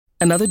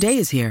Another day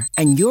is here,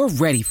 and you're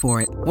ready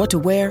for it. What to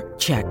wear?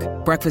 Check.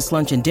 Breakfast,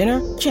 lunch, and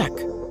dinner? Check.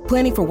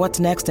 Planning for what's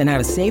next and how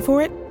to save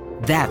for it?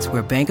 That's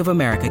where Bank of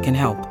America can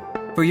help.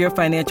 For your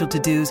financial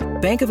to-dos,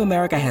 Bank of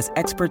America has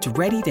experts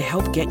ready to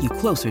help get you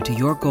closer to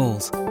your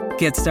goals.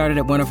 Get started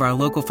at one of our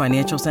local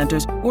financial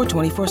centers or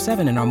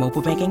 24/7 in our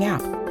mobile banking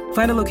app.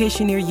 Find a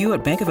location near you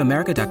at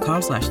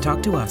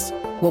bankofamerica.com/talktous.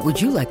 What would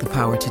you like the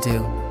power to do?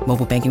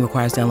 Mobile banking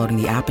requires downloading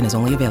the app and is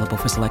only available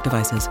for select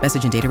devices.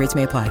 Message and data rates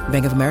may apply.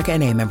 Bank of America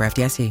N.A., member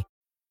FDIC.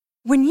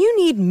 When you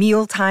need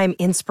mealtime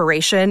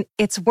inspiration,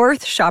 it's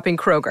worth shopping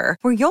Kroger,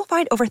 where you'll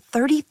find over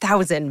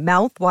 30,000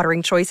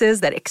 mouth-watering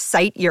choices that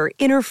excite your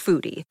inner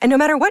foodie. And no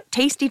matter what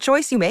tasty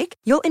choice you make,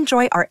 you'll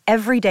enjoy our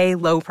everyday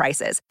low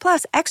prices,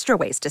 plus extra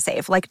ways to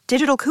save, like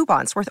digital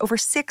coupons worth over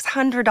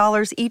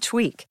 $600 each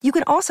week. You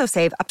can also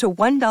save up to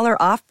 $1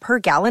 off per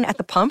gallon at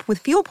the pump with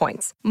fuel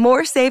points.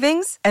 More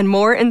savings and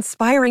more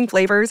inspiring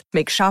flavors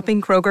make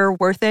shopping Kroger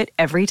worth it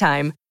every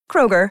time.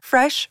 Kroger,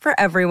 fresh for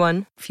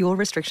everyone. Fuel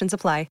restrictions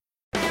apply.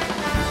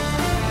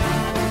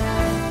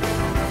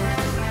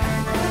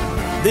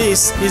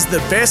 This is the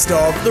best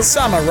of the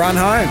Summer Run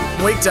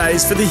Home.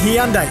 Weekdays for the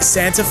Hyundai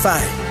Santa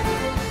Fe.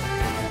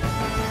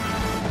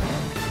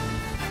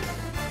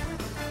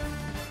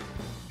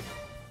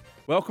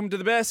 Welcome to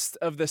the best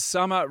of the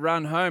Summer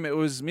Run Home. It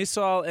was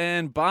Missile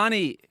and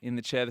Barney in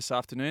the chair this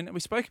afternoon, and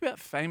we spoke about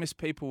famous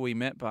people we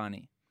met,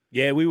 Barney.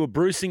 Yeah, we were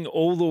bruising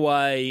all the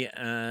way,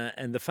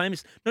 and the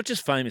famous, not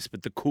just famous,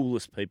 but the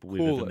coolest people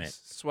we've ever met.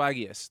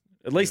 Swaggiest.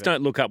 At least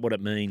don't look up what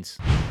it means.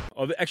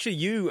 Actually,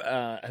 you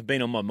have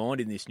been on my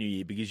mind in this new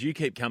year because you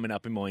keep coming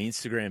up in my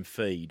Instagram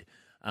feed.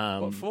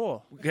 What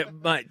for?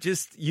 Mate,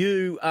 just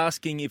you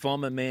asking if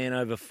I'm a man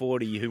over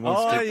 40 who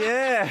wants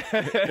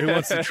who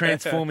wants to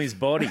transform his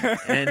body.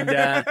 And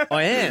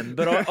I am,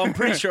 but I'm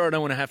pretty sure I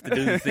don't want to have to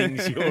do the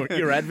things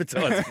you're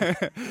advertising.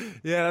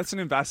 Yeah, that's an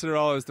ambassador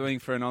role I was doing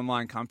for an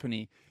online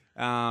company.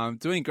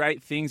 Doing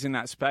great things in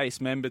that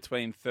space, men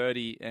between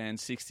 30 and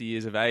 60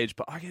 years of age.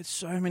 But I get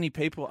so many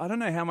people, I don't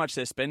know how much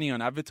they're spending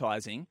on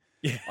advertising.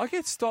 Yeah. I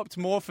get stopped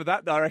more for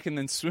that, I reckon,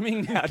 than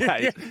swimming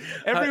nowadays.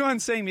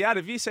 Everyone's seeing the ad.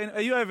 Have you seen?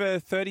 Are you over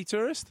 30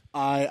 tourist?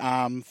 I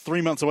am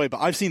 3 months away, but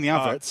I've seen the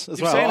adverts as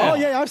well. Seen it? Oh,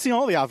 yeah, I've seen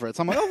all the adverts.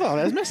 I'm like, oh,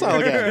 there's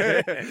Missile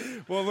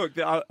again. Well, look,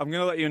 I'm going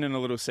to let you in on a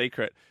little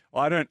secret.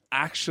 I don't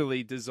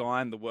actually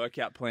design the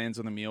workout plans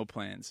or the meal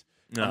plans.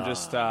 No. I'm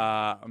just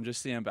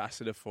the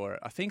ambassador for it.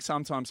 I think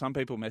sometimes some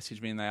people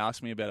message me and they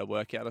ask me about a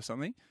workout or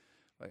something.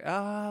 Like,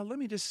 let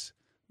me just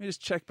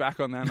check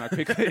back on that and I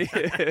quickly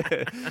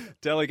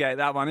delegate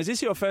that one. Is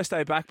this your first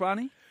day back,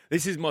 Barney?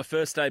 This is my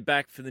first day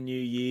back for the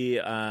new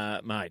year,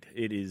 mate.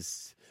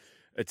 It's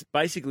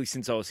basically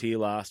since I was here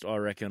last, I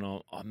reckon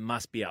I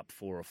must be up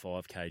 4 or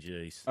 5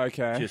 kgs.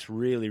 Okay. Just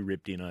really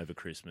ripped in over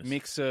Christmas.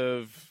 Mix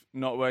of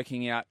not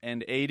working out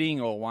and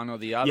eating, or one or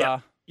the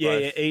other?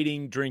 Yeah,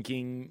 eating,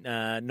 drinking,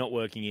 not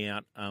working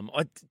out.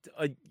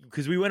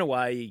 Because we went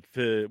away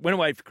for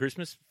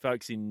Christmas,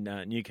 folks in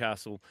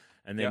Newcastle.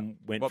 And then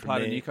went what from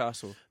part there. of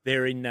Newcastle?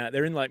 They're in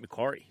Lake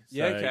Macquarie. So,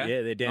 yeah, okay.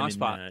 Yeah, they're down nice in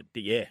part.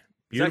 Beautiful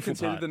Is that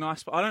considered part. the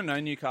nice part? I don't know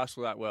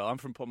Newcastle that well. I'm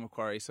from Port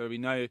Macquarie, so we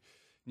know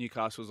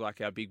Newcastle's like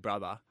our big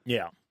brother.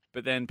 Yeah.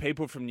 But then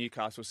people from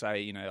Newcastle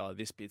say,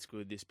 this bit's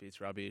good, this bit's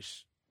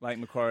rubbish. Lake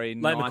Macquarie,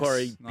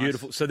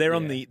 beautiful. So they're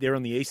on the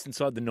eastern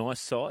side, the nice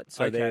side.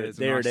 So they're nice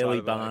at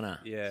Eleebana,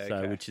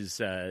 yeah, which is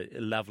a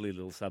lovely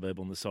little suburb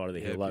on the side of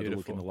the hill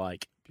overlooking the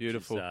lake.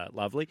 Beautiful, which is,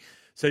 lovely.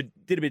 So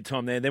did a bit of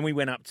time there. Then we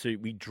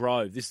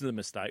drove. This is the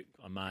mistake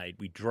I made.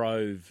 We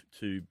drove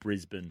to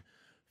Brisbane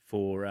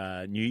for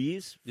New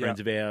Year's. Friends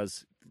of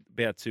ours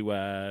about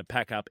to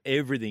pack up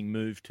everything,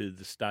 move to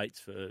the States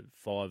for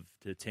 5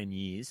 to 10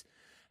 years.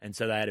 And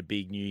so they had a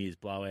big New Year's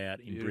blowout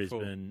in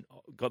Brisbane.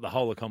 Got the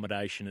whole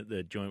accommodation at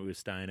the joint we were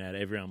staying at.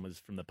 Everyone was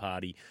from the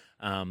party.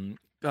 God,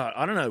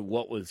 I don't know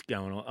what was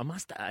going on. I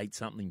must have ate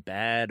something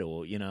bad,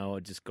 or I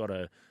just got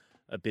a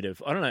bit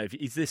of. I don't know.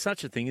 Is there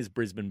such a thing as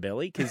Brisbane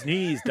belly? Because New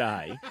Year's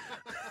Day.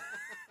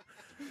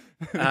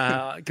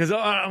 Because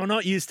I'm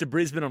not used to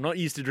Brisbane. I'm not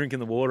used to drinking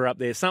the water up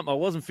there. I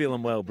wasn't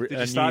feeling well. Did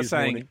you start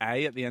saying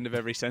A at the end of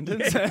every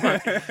sentence?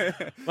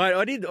 Mate,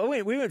 I did.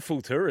 We went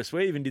full tourist.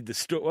 We even did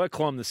I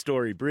climbed the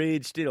Story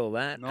Bridge, did all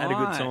that, nice. Had a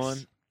good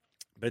time.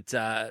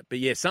 But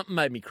yeah, something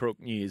made me crook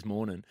New Year's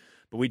morning.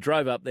 But we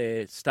drove up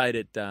there, stayed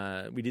at.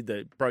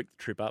 Broke the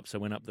trip up, so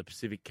went up the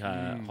Pacific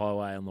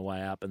Highway on the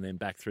way up, and then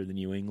back through the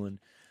New England.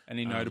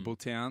 Any notable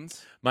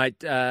towns, mate?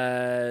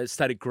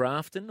 Stayed at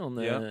Grafton on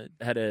the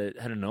had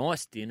a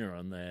nice dinner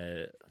on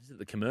the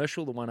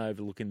Commercial, the one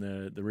overlooking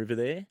the river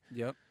there.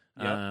 Yep.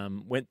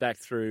 Went back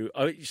through.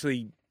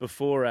 Actually,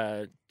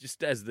 before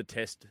just as the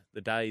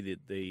day that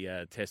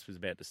the test was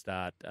about to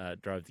start,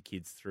 drove the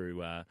kids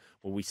through.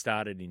 We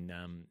started in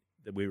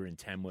we were in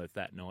Tamworth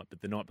that night,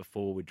 but the night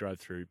before we drove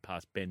through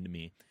past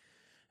Bendemeer,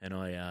 and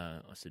I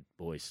said,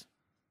 boys,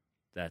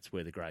 that's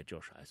where the great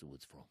Josh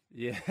Hazelwood's from.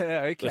 Yeah,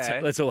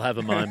 okay. Let's all have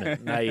a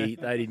moment. They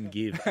didn't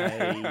give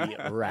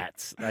a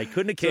rat's. They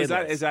couldn't have cared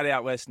less. Is that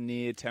out west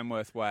near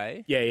Tamworth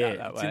Way? Yeah. Out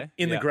that It's way?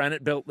 in the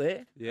granite belt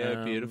there.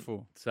 Yeah,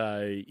 beautiful.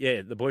 So,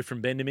 yeah, the boy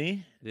from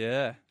Bendemeer.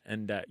 Yeah.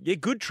 And,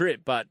 good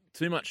trip, but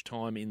too much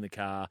time in the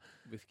car.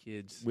 With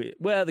kids.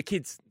 The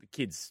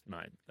kids,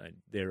 mate,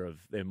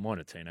 they're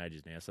minor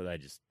teenagers now, so they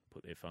just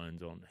put their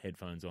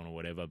headphones on or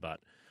whatever, but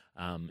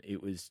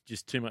it was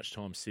just too much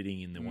time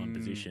sitting in the one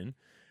position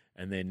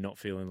and then not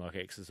feeling like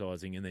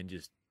exercising and then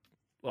just,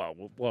 why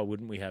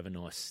wouldn't we have a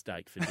nice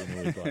steak for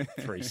dinner with like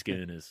 3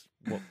 schooners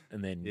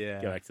and then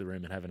go back to the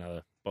room and have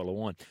another bottle of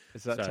wine?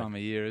 It's that time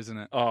of year, isn't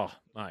it? Oh,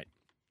 mate,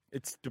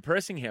 it's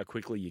depressing how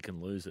quickly you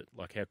can lose it,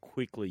 like how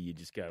quickly you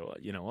just go,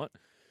 you know what?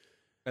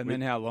 And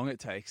then how long it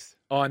takes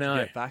I know.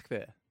 to get back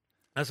there.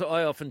 That's what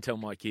I often tell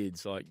my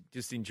kids, like,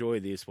 just enjoy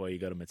this while you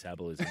got a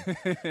metabolism.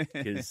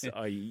 Because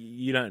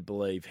you don't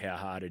believe how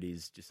hard it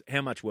is, just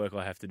how much work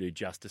I have to do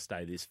just to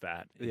stay this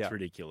fat. It's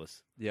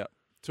ridiculous. Yeah.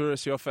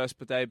 Tourist, your first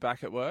day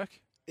back at work?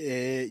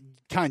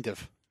 Kind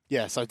of.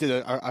 Yes, I did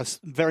a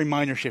very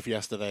minor shift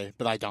yesterday,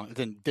 but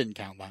it didn't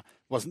count that.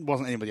 Wasn't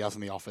anybody else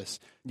in the office,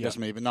 just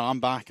me. But no, I'm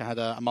back. I had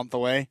a month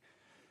away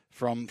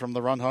from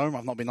the run home.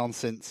 I've not been on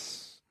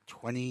since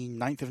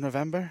 29th of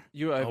November.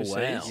 You were overseas? Oh,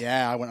 wow.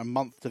 Yeah, I went a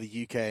month to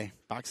the UK,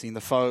 back seeing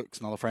the folks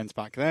and all the friends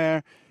back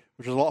there,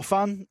 which was a lot of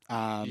fun.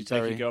 Did you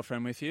take your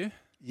girlfriend with you?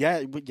 Yeah,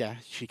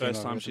 she came First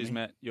over time with she's me.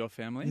 met your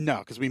family? No,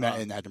 because we met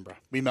in Edinburgh.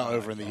 We met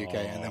over in the UK,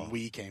 and then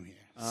we came here.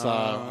 So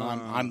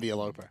I'm the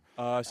eloper.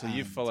 Oh, so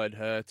you followed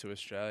her to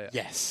Australia?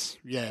 Yes.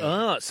 Yeah.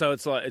 Oh, so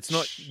it's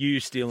not you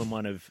stealing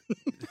one of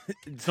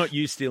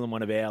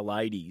our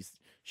ladies.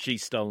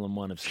 She's stolen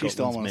one of Scotland's She's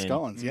stolen one of men.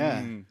 Scotland's,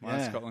 yeah. One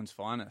of Scotland's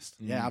finest.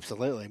 Yeah,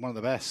 absolutely. One of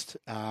the best.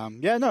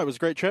 It was a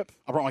great trip.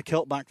 I brought my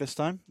kilt back this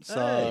time.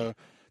 So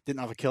didn't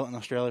have a kilt in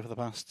Australia for the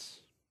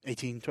past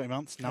 18, 20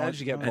 months. How did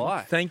you get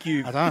by? Thank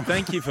you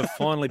for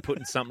finally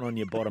putting something on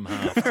your bottom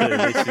half too.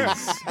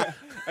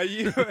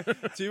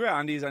 Do you wear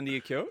undies under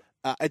your kilt?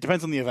 It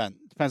depends on the event.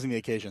 Depends on the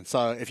occasion.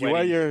 So if you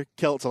wear your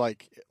kilt to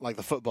like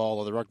the football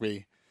or the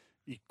rugby,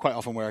 you quite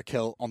often wear a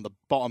kilt on the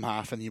bottom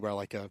half and you wear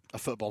like a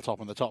football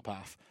top on the top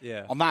half.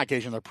 Yeah. On that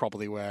occasion, I'd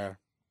probably wear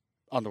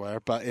underwear.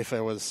 But if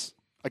it was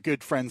a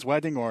good friend's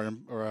wedding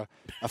or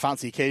a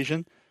fancy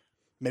occasion,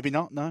 maybe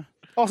not, no.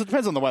 Also, it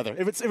depends on the weather.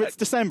 If it's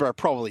December,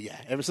 probably, yeah.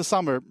 If it's the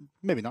summer,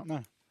 maybe not,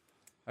 no.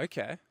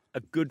 Okay. A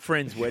good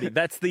friend's wedding.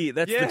 That's the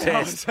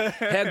test.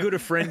 How good a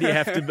friend do you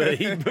have to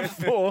be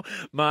before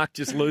Mark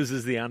just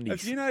loses the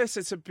undies? Have you noticed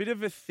it's a bit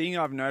of a thing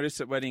I've noticed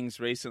at weddings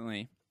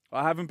recently?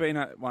 I haven't been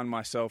at one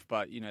myself,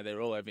 but, they're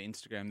all over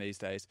Instagram these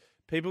days.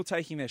 People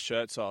taking their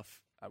shirts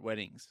off at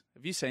weddings.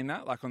 Have you seen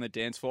that? Like on the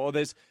dance floor?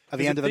 At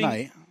the end of the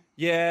night?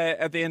 Yeah,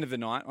 at the end of the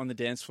night on the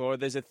dance floor.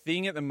 There's a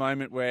thing at the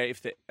moment where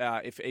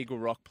if Eagle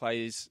Rock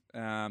plays,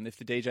 if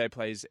the DJ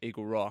plays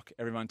Eagle Rock,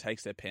 everyone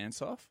takes their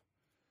pants off.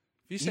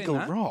 Have you seen Eagle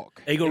that?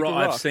 Rock? Eagle Rock.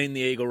 I've seen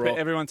the Eagle Rock.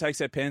 Everyone takes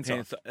their pants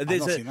off.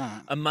 There's I've not seen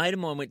that. A mate of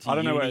mine went to I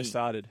don't know where it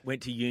started.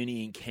 Went to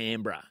uni in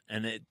Canberra,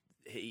 and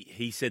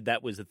he said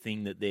that was a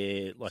thing that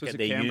So at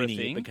their Canberra uni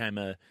thing? it became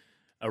a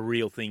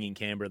real thing in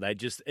Canberra. They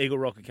just Eagle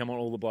Rock would come on,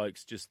 all the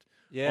blokes just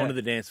onto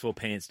the dance floor,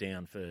 pants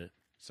down for.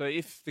 So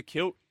if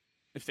the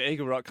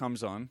Eagle Rock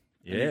comes on,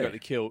 and you've got the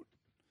kilt,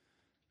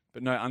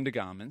 but no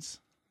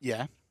undergarments.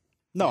 Yeah.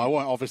 No, I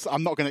won't, obviously.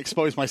 I'm not going to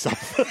expose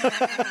myself.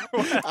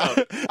 Well,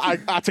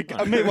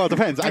 it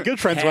depends. At a good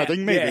friend's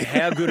wedding, maybe. Yeah,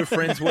 how good a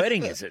friend's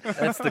wedding is it?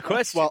 That's the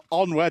question. Well,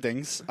 on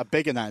weddings, a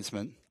big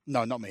announcement.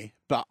 No, not me.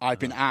 But I've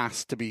been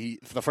asked to be,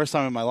 for the first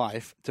time in my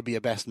life, to be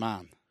a best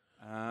man.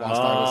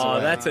 Whilst I was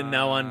away. That's a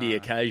no-undie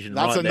occasion.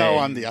 That's right a there.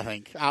 no-undie, I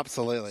think.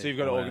 Absolutely. So you've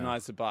got to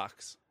organise the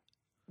bucks.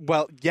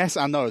 Well, yes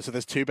and no. So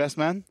there's 2 best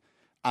men,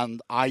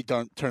 and I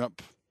don't turn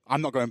up.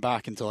 I'm not going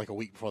back until like a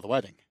week before the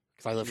wedding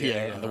because I live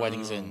here and the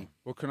wedding's in.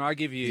 Well, can I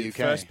give you the UK.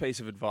 first piece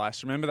of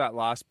advice? Remember that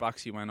last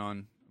Bucks you went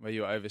on where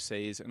you were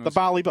overseas? And The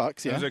Bali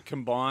Bucks, It yeah. was a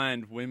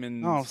combined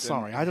women's Oh,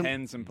 sorry, I don't-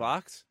 hens and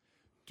bucks.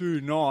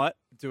 Do not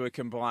do a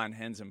combined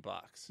hens and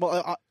bucks.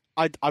 Well,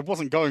 I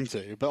wasn't going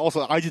to, but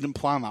also I didn't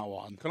plan that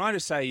one. Can I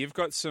just say, you've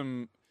got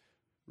some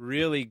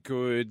really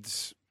good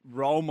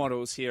role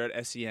models here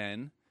at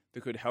SEN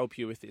that could help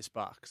you with this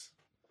bucks.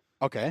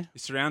 Okay. You're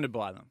surrounded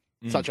by them.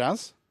 Such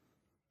as?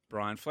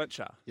 Brian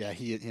Fletcher, Yeah,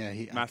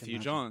 he Matthew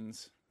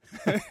Johns.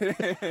 James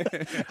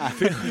I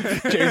feel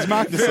like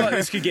Magnuson.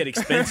 this could get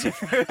expensive.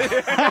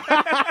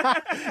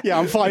 Yeah,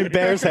 I'm flying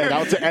Bears Head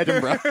out to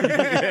Edinburgh.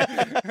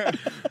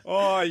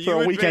 Oh, you For a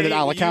would weekend in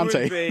Alicante.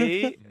 You would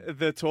be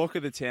the talk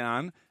of the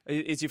town.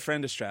 Is your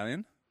friend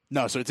Australian?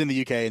 No, so it's in the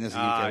UK and it's a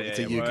UK. It's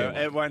a UK well, one.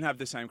 it won't have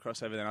the same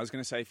crossover then. I was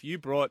going to say, if you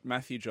brought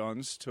Matthew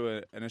Johns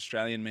to an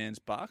Australian man's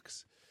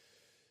bucks,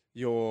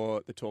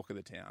 you're the talk of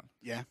the town.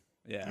 Yeah.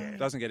 Yeah, it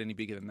doesn't get any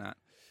bigger than that.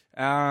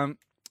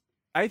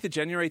 8th of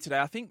January today,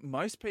 I think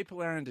most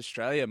people are in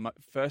Australia,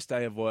 first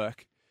day of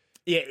work.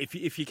 Yeah,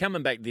 if you're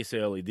coming back this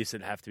early, this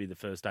would have to be the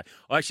first day.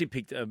 I actually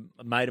picked a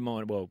mate of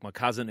mine, well, my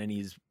cousin and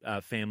his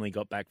family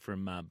got back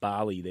from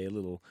Bali, their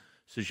little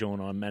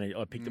Sojourn.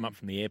 I picked him up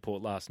from the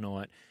airport last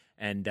night,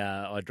 and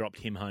I dropped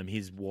him home.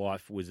 His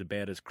wife was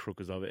about as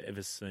crook as I've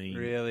ever seen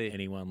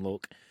anyone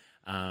look.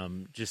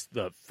 Just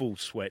the full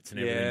sweats and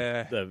everything.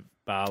 Yeah. The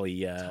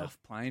Bali. Tough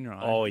plane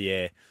ride. Oh,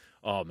 yeah.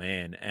 Oh,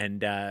 man.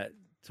 And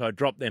so I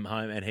dropped them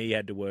home, and he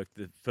had to work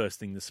the first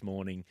thing this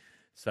morning.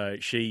 So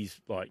she's,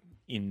 like,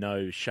 in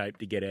no shape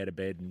to get out of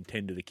bed and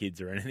tend to the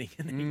kids or anything.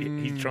 And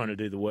he's trying to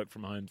do the work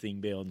from home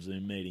thing, be on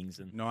Zoom meetings.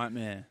 And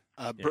Nightmare.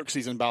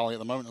 Brooksy's in Bali at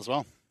the moment as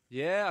well.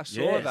 Yeah, I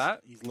saw Yes.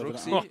 that. He's living it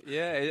Brooksy. up.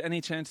 Yeah, any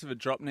chance of a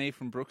drop knee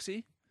from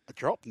Brooksy? A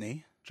drop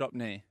knee? Drop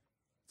knee.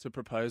 It's a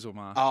proposal,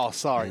 Mark. Oh,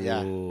 sorry,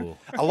 yeah. Ooh.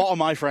 A lot of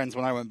my friends,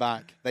 when I went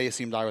back, they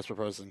assumed I was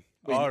proposing.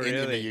 Oh, in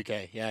really? the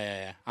UK.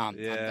 Yeah. And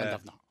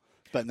I've not.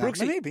 But no,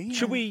 Brooksy, maybe.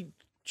 Yeah.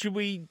 Should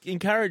we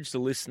encourage the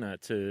listener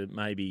to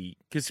maybe,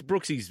 because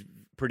Brooksy's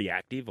pretty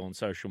active on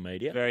social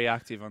media. Very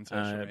active on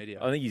social media.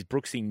 I think he's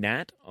Brooksy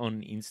Nat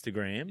on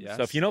Instagram. Yes.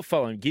 So if you're not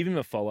following, give him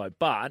a follow.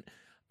 But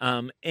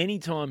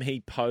anytime he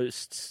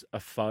posts a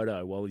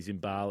photo while he's in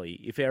Bali,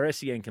 if our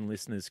SEN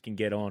listeners can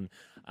get on,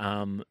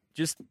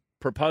 just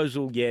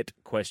proposal yet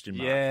question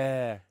mark.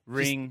 Yeah.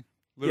 Ring.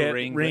 Little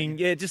ring.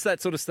 Yeah, just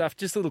that sort of stuff.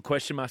 Just little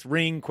question marks.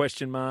 Ring,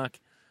 question mark.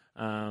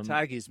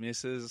 Tag his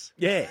missus.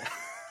 Yeah.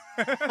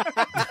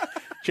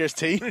 Cheers,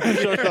 T.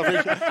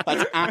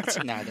 That's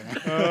act. No, I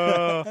don't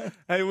know.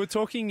 Hey, we're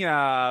talking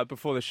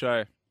before the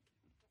show.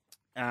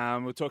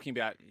 We're talking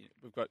about,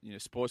 we've got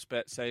sports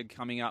bet say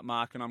coming up,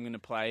 Mark, and I'm going to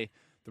play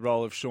the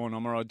role of Sean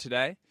Omerod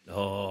today.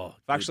 Oh,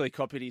 I've actually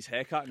copied his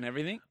haircut and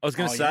everything. I was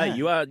going to say,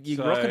 yeah. you're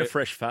So- rocking a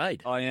fresh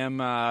fade. I am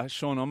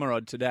Sean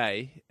Omerod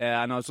today,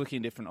 and I was looking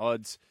at different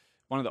odds.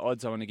 One of the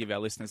odds I want to give our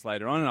listeners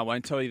later on, and I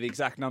won't tell you the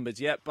exact numbers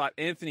yet, but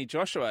Anthony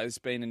Joshua has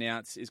been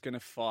announced is going to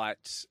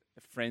fight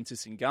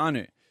Francis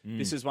Ngannou.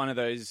 This is one of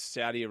those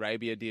Saudi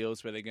Arabia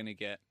deals where they're going to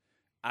get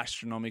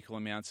astronomical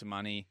amounts of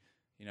money,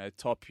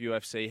 top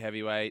UFC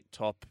heavyweight,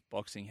 top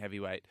boxing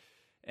heavyweight.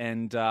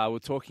 And we're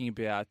talking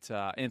about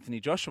Anthony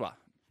Joshua.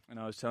 And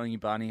I was telling you,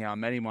 Barney, how I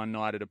met him one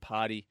night at a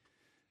party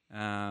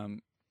in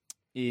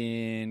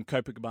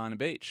Copacabana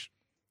Beach.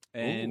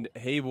 And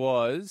he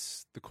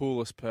was the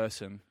coolest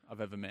person I've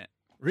ever met.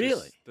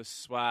 Really? Just the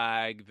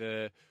swag,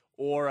 the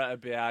aura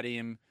about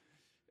him.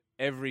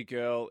 Every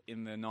girl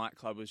in the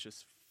nightclub was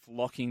just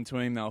flocking to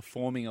him. They were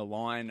forming a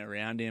line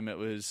around him. It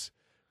was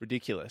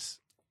ridiculous.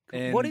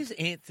 And What is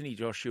Anthony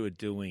Joshua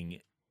doing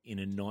in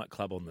a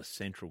nightclub on the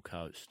Central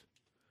Coast?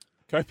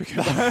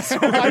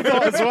 Copacabana? I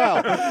thought as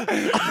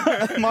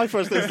well. My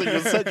first instinct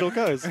was Central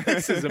Coast.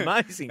 This is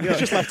amazing. He's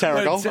just left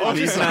Terrigal. I'll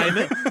just name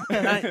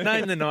it.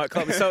 Name the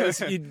nightclub. So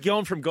you'd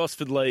gone from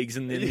Gosford Leagues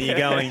and then you're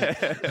going...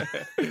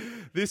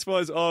 This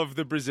was of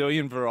the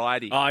Brazilian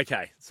variety. Oh,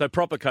 okay. So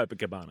proper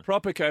Copacabana.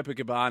 Proper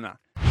Copacabana.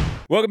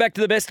 Welcome back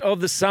to the best of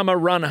the summer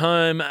run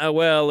home.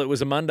 Well, it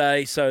was a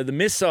Monday, so the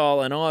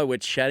Missile and I were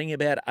chatting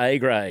about A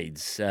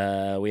grades.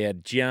 We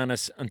had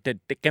Giannis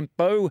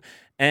Antetokounmpo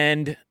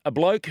and a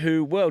bloke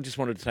who, just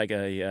wanted to take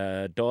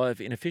a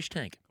dive in a fish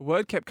tank. A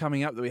word kept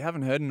coming up that we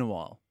haven't heard in a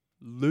while.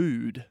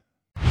 Lewd.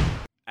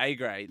 A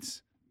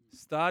grades.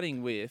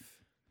 Starting with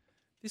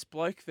this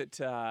bloke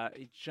that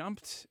he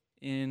jumped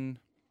in.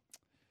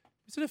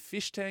 Was it a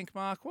fish tank,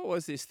 Mark? What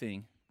was this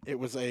thing? It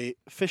was a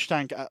fish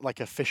tank at like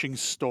a fishing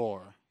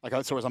store. So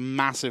it was a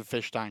massive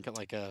fish tank at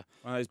like a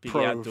One of those big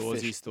pro outdoorsy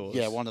fish- stores.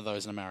 Yeah, one of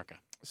those in America.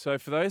 So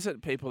for those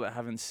people that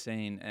haven't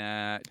seen,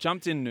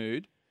 jumped in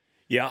nude.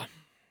 Yeah.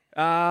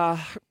 How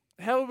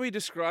would we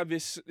describe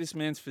this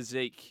man's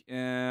physique?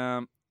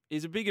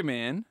 He's a bigger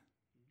man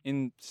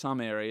in some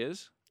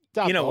areas.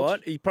 Dad You know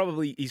bod.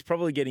 what? He's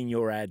probably getting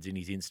your ads in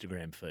his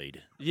Instagram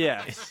feed.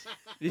 Yes.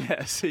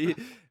 yes.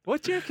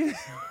 What do you reckon?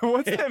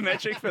 What's their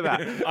metric for that?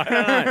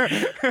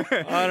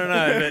 I don't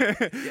know.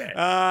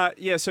 But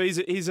yeah. So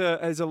he's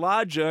a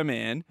larger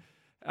man.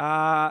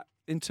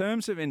 In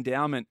terms of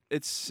endowment,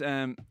 it's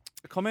a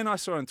comment I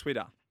saw on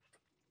Twitter.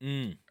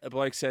 A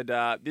bloke said,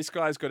 this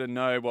guy's got to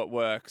know what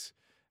works,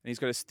 and he's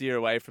got to steer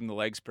away from the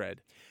leg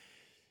spread.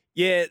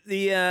 Yeah,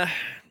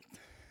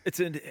 it's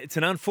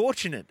an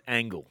unfortunate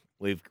angle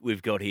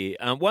we've got here.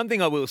 One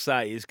thing I will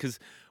say is because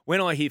when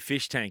I hear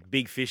fish tank,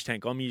 big fish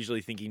tank, I'm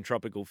usually thinking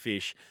tropical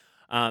fish.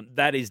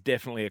 That is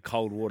definitely a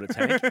cold water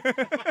tank.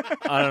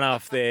 I don't know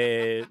if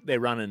they're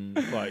running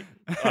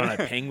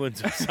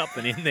penguins or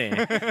something in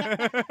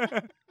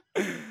there.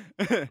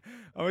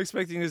 I'm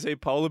expecting to see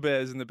polar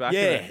bears in the back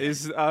Yeah. of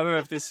it. I don't know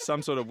if this is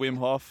some sort of Wim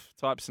Hof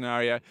type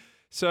scenario.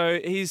 So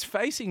he's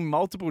facing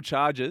multiple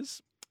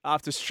charges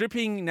after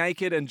stripping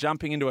naked and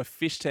jumping into a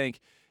fish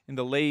tank in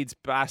the Leeds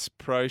Bass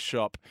Pro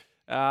Shop.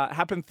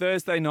 Happened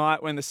Thursday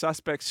night when the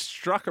suspect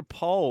struck a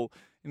pole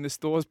in the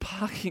store's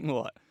parking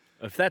lot.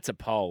 If that's a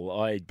pole,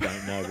 I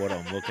don't know what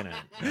I'm looking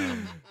at.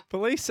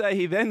 Police say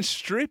he then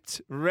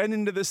stripped, ran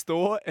into the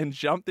store and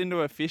jumped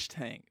into a fish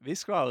tank.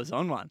 This guy was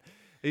on one.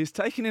 He was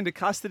taken into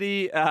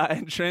custody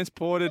and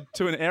transported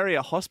to an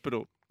area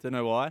hospital. Don't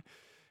know why.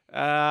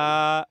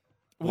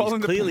 He's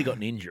clearly got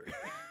an injury.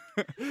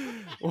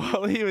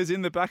 While he was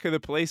in the back of the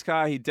police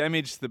car, he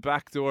damaged the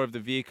back door of the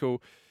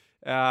vehicle.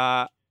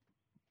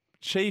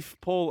 Chief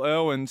Paul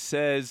Irwin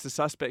says the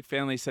suspect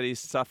family said he's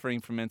suffering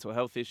from mental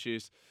health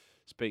issues.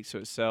 Speaks to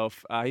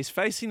itself. He's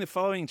facing the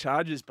following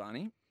charges,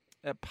 Barney.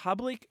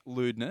 Public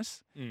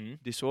lewdness,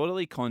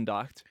 disorderly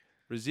conduct,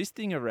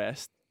 resisting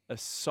arrest,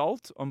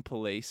 assault on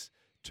police,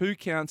 2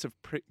 counts of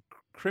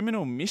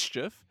criminal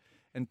mischief,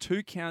 and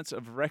 2 counts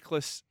of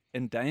reckless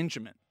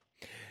endangerment.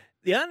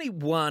 The only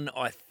one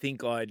I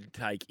think I'd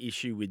take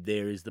issue with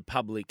there is the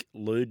public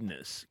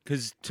lewdness,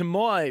 because to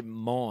my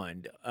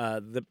mind,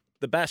 the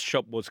Bass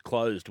shop was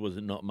closed, was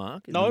it not,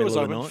 Mark? No, it was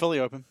open, fully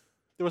open.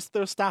 There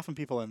was staff and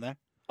people in there.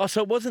 Oh,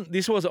 so it wasn't.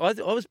 This was. I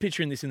was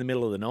picturing this in the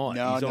middle of the night.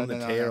 He's on the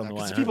tear on the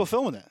way home. People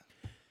filming it.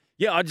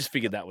 Yeah, I just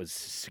figured that was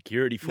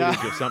security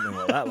footage or something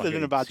like that. They're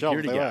doing a bad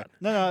job. They were.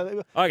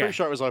 No, pretty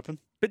sure it was open.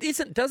 But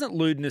doesn't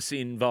lewdness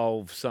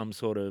involve some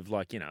sort of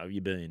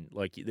you've been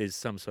there's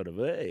some sort of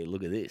hey,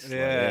 look at this,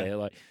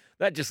 like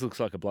that just looks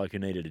like a bloke who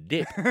needed a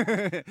dip.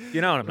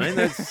 You know what I mean?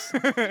 That's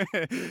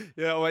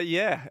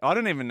yeah. I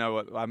don't even know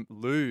what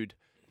lewd.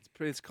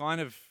 It's kind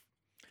of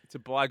it's a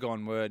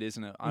bygone word,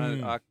 isn't it?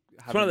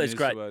 It's one of those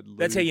great.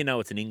 That's how you know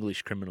it's an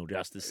English criminal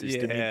justice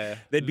system. Yeah,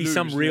 there'd be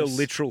some real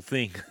literal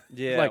thing.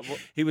 Yeah,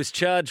 he was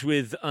charged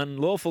with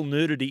unlawful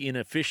nudity in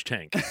a fish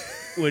tank.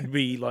 Would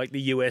be like the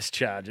US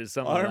charges.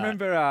 Something. I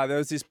remember there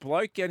was this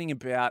bloke getting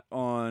about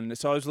on.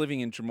 So I was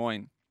living in Des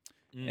Moines,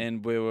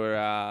 and we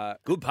were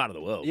good part of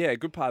the world. Yeah,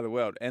 good part of the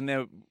world. And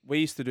we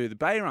used to do the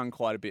Bay Run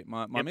quite a bit.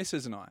 My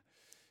missus and I.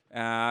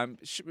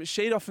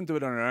 She'd often do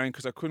it on her own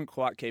because I couldn't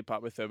quite keep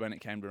up with her when it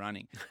came to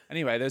running.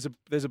 Anyway,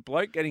 there's a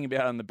bloke getting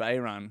about on the Bay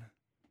Run,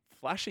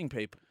 flashing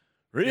people.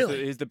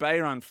 Really? He's the Bay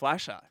Run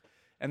flasher,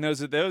 and there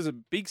was a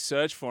big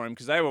search for him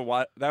because they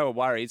were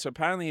worried. So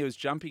apparently he was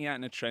jumping out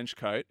in a trench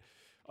coat,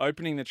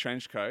 opening the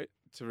trench coat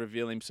to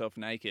reveal himself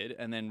naked,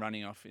 and then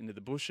running off into the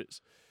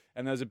bushes.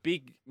 And there was a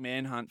big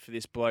manhunt for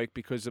this bloke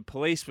because the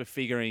police were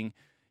figuring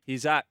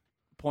he's at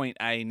point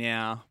A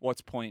now,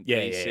 what's point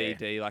B, C,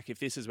 D? Like, if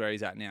this is where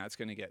he's at now, it's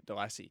going to get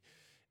dicey.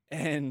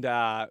 And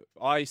I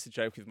used to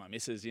joke with my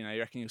missus, you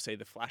reckon you'll see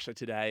the flasher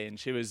today? And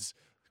she was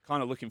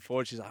kind of looking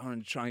forward. She's like, I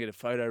want to try and get a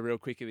photo real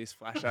quick of this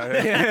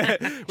flasher.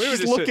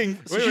 She's looking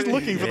for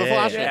the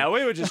flasher. Yeah,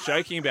 we were just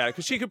joking about it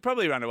because she could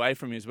probably run away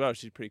from you as well.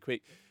 She's pretty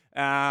quick.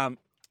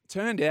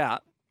 Turned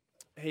out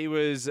he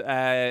was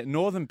a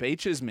Northern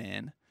Beaches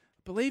man.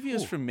 I believe he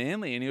was from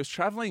Manly, and he was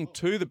travelling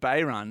to the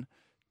Bay Run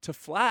to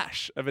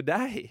flash of a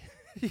day.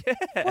 Yeah.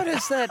 What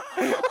is that?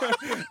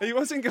 He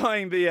wasn't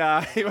going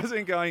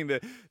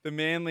the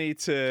Manly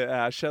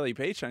to Shelley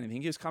Beach or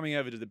anything. He was coming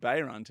over to the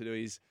Bay Run to do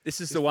his. This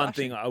is the one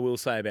thing I will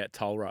say about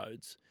toll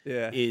roads.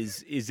 Yeah.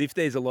 Is if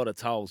there's a lot of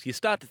tolls, you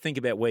start to think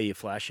about where you're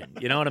flashing.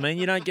 You know what I mean?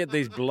 You don't get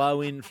these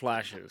blow-in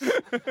flashes.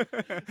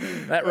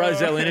 That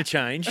Roselle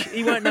interchange,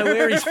 he won't know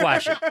where he's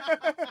flashing.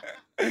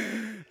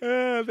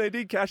 They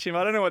did catch him.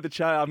 I don't know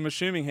what I'm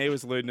assuming he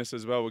was lewdness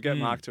as well. We'll get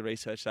Mark to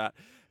research that.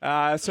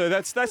 So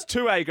that's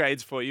 2 A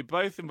grades for you,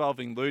 both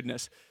involving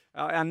lewdness.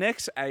 Our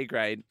next A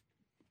grade.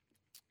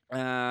 Do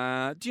you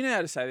know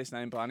how to say this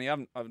name, Barney?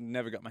 I've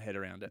never got my head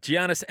around it.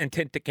 Giannis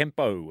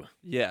Antetokounmpo.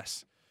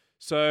 Yes.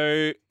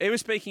 So he was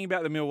speaking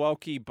about the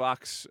Milwaukee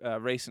Bucks'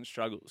 recent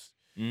struggles.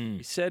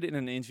 He said in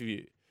an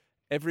interview,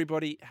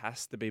 everybody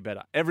has to be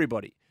better.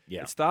 Everybody.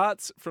 Yeah. It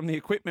starts from the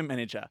equipment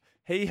manager.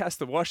 He has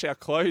to wash our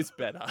clothes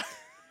better.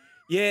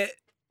 Yeah.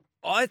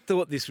 I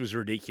thought this was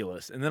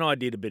ridiculous, and then I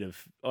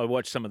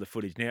watched some of the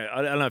footage. Now,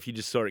 I don't know if you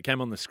just saw it. It came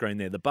on the screen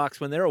there. The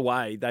Bucks, when they're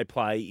away, they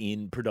play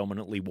in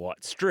predominantly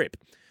white strip.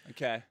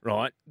 Okay.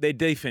 Right? Their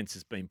defense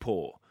has been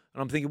poor.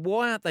 And I'm thinking,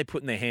 why aren't they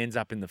putting their hands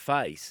up in the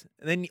face?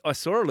 And then I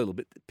saw a little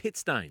bit, pit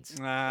stains.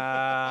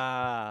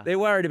 They're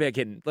worried about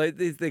getting,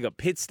 they got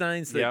pit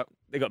stains. They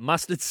got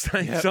mustard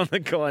stains on the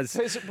guys'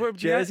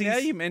 jerseys. Now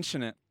you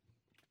mention it,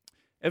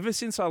 ever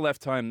since I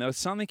left home, there was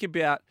something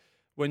about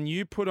when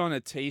you put on a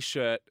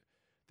T-shirt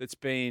that's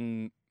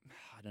been,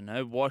 I don't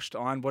know, washed,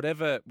 ironed,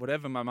 whatever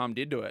my mum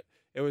did to it,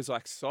 it was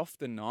like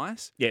soft and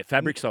nice. Yeah,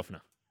 fabric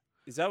softener.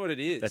 Is that what it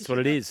is? That's what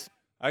it is.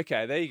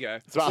 Okay, there you go.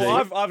 So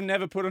I've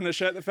never put on a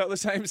shirt that felt the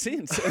same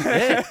since.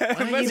 Yeah,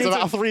 it's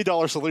about a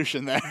 $3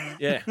 solution there.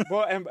 Yeah.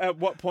 Well, and at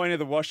what point of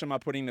the wash am I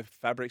putting the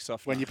fabric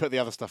softener? When you put the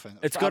other stuff in.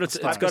 It's got its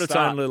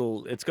own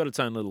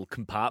little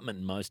compartment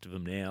in most of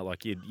them now.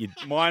 Like you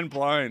mind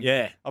blown.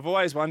 Yeah. I've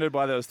always wondered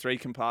why there was 3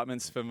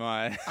 compartments for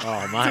my.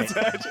 Oh mate.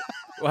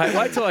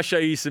 Wait till I show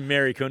you some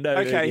Mary Kondo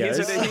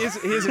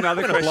videos. Here's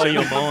another question. Blow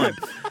your mind.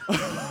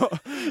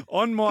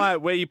 On my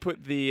where you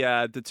put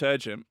the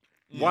detergent.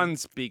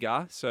 One's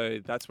bigger, so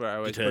that's where I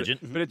always put it.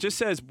 But it just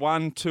says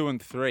 1, 2,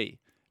 and 3.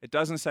 It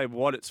doesn't say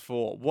what it's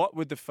for. What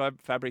would the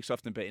fabric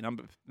softener be?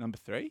 Number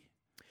 3?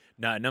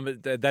 No,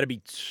 that'd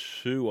be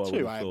 2. I would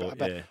have thought.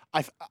 But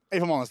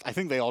if I'm honest, I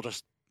think they all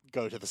just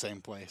go to the same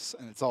place,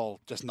 and it's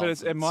all just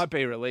nonsense. But it might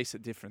be released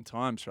at different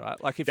times,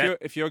 right? Like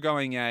if you're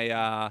going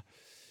a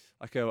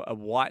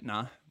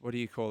whitener, what do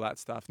you call that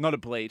stuff? Not a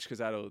bleach because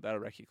that'll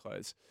wreck your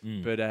clothes,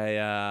 but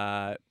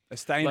a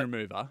stain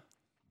remover.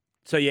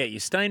 So, yeah, your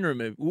stain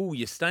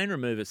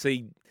remover.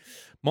 See,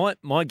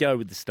 My go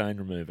with the stain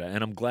remover,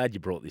 and I'm glad you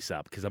brought this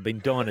up because I've been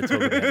dying to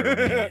talk about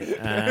it.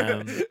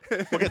 On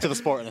here. We'll get to the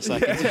sport in a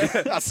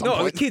second. At some No,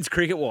 the point. kids'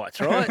 cricket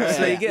whites, right?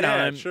 So you get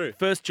Yeah, home. true.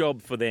 First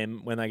job for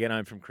them when they get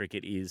home from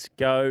cricket is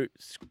go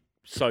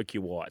soak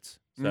your whites.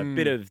 So a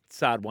bit of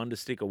Sard Wonder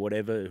Stick or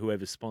whatever,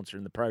 whoever's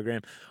sponsoring the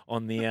program,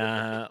 on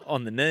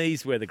the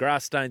knees where the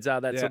grass stains are,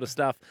 that sort of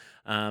stuff,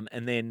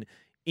 and then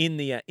in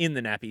the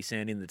nappy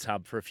sand in the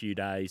tub for a few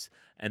days,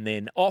 and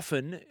then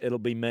often it'll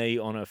be me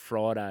on a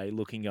Friday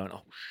looking going,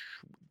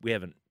 we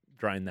haven't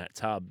drained that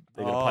tub.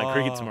 They're going to play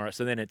cricket tomorrow,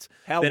 so then it's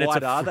How then it's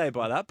wide a are they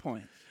by that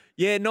point?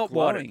 Yeah, not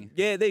Glowing. wide.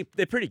 Yeah,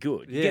 they're pretty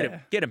good. You Yeah.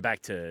 get them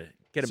back to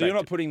get them. So back you're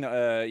not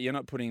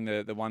to, putting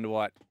the Wonder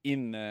White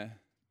in the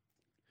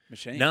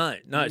machine?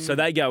 No. So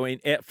they go in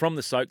out from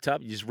the soak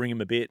tub. You just wring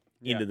them a bit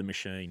Yeah. into the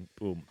machine.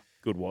 Boom,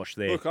 good wash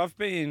there. Look, I've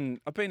been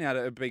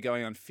been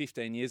going on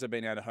 15 years. I've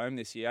been out of home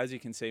this year. As you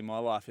can see, my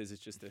life is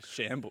just a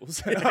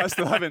shambles. I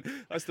still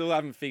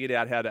haven't figured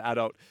out how to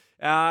adult.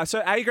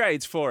 So A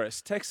grades for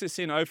us. Text us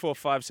in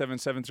 0457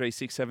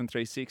 736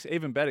 736.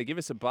 Even better, give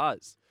us a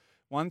buzz.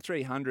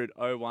 1300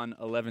 01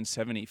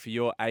 1170 for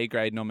your A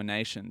grade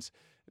nominations.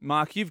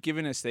 Mark, you've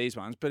given us these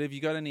ones, but have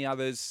you got any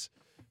others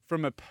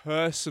from a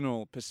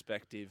personal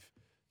perspective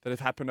that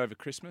have happened over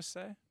Christmas,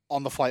 say?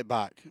 On the flight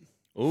back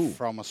Ooh.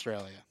 from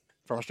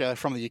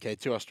the UK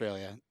to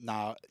Australia.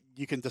 Now,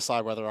 you can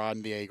decide whether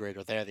I'm the A grade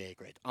or they're the A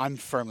grade. I'm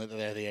firmly that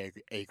they're the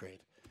A grade.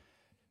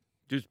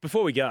 Just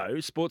before we go,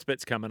 sports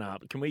bet's coming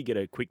up. Can we get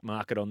a quick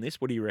market on this?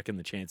 What do you reckon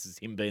the chances of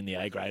him being the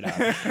A grade are?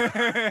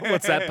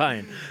 What's that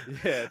paying?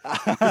 Yeah,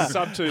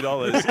 sub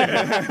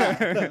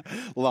 $2.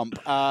 Lump.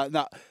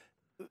 Now,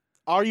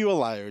 are you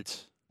allowed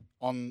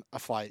on a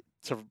flight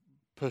to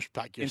push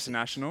back your seat?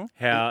 International.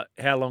 How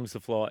long's the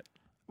flight?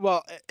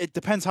 Well, it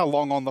depends how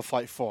long on the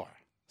flight for.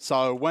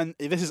 So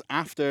if this is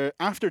after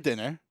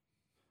dinner,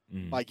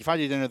 like you've had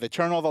your dinner, they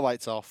turn all the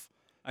lights off.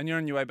 And you're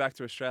on your way back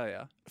to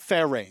Australia.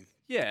 Fair rain.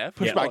 Yeah,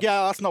 Push back.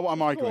 Yeah, that's not what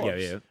I'm arguing.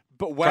 Yeah.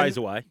 But Praise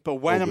away. But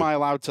when All am good. I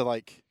allowed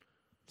to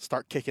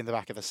start kicking the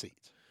back of the seat?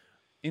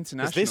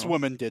 International. Because this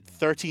woman did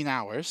 13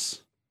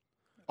 hours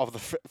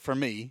of for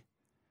me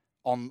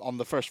on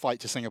the first flight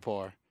to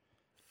Singapore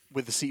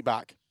with the seat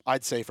back.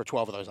 I'd say for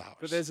 12 of those hours.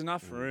 But there's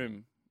enough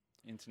room.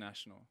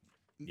 International.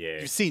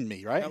 Yeah. You've seen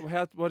me, right?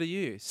 What are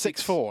you?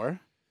 6'4".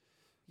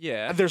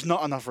 Yeah. And there's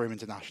not enough room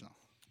international.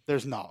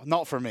 There's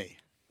not for me.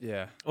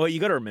 Yeah. Well, you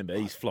got to remember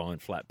he's flying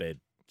flatbed.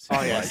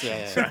 Oh yes,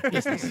 yeah.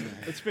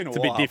 It's been It's a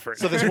Oh, bit different.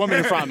 So this woman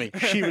in front of me,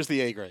 she was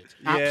the A grade.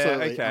 Yeah,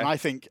 Absolutely. okay. And I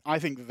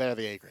think they're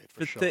the A grade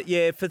for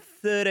sure.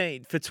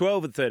 For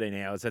 12 or 13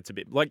 hours, that's a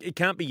bit like it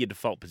can't be your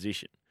default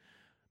position.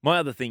 My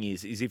other thing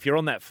is if you're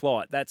on that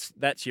flight, that's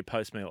your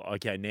post meal.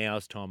 Okay,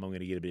 now's time. I'm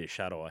going to get a bit of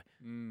shut eye,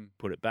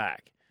 put it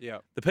back. Yeah.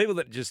 The people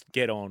that just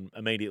get on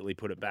immediately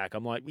put it back.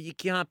 I'm like, well, you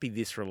can't be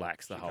this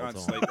relaxed the whole Can't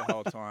time. sleep the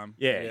whole time.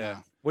 Yeah.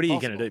 What are you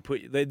going to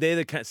Possible. do?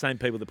 They're the same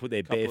people that put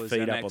their bare Couple of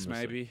feet up Xanax, on the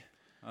maybe.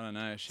 I don't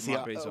know. She See,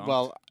 might be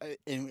zonked.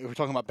 if we're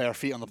talking about bare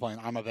feet on the plane,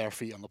 I'm a bare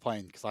feet on the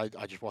plane because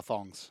I just wore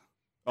thongs.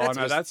 Oh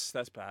no, just-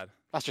 that's bad.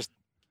 That's just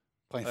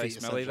plain Are they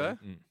feet. smelly though?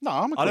 essentially. No,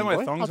 I'm a I don't clean wear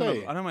boy. thongs. I'll tell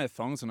you. I don't wear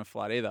thongs on a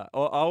flight either. I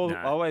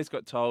always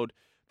got told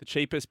the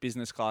cheapest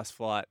business class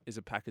flight is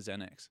a pack of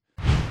Xanax.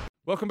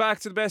 Welcome back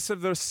to the best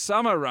of the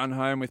summer run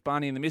home with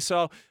Barney and the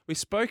Missile. We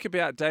spoke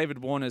about David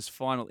Warner's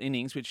final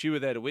innings, which you were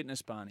there to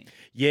witness, Barney.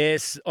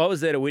 Yes, I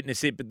was there to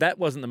witness it, but that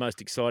wasn't the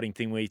most exciting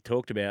thing we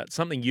talked about.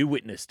 Something you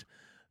witnessed,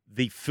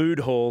 the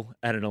food hall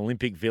at an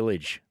Olympic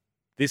Village.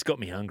 This got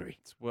me hungry.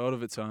 It's a world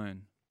of its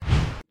own.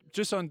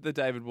 Just on the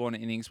David Warner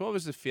innings, what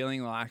was the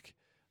feeling like?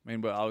 I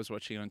mean, I was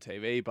watching on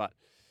TV, but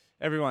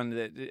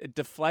it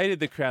deflated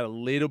the crowd a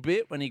little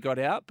bit when he got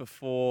out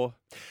before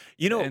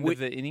You know, the end of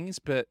the innings,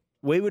 but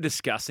we were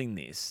discussing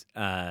this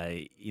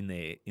in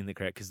the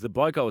crowd because the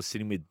bloke I was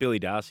sitting with, Billy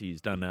Darcy,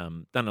 who's done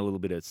a little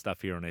bit of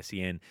stuff here on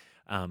SEN,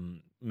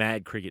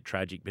 Mad Cricket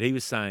Tragic, but he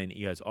was saying,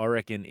 he goes, I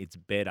reckon it's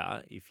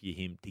better if you're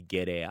him to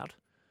get out.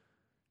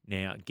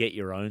 Now, get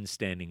your own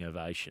standing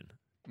ovation.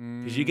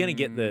 Because you're going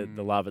to get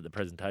the love at the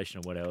presentation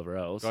or whatever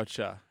else.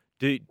 gotcha.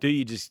 Do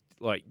you just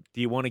do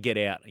you want to get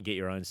out and get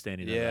your own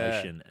standing Yeah.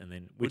 ovation and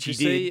then Would which you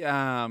he did?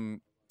 see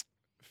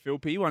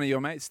Philpy, one of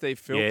your mates, Steve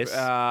Philp,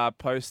 Yes.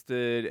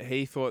 posted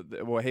he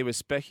was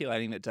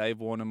speculating that Dave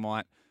Warner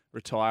might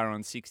retire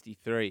on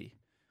 63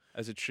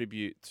 as a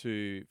tribute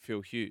to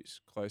Phil Hughes,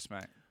 close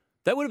mate.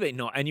 That would have been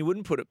nice, and you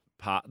wouldn't put it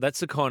part. That's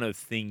the kind of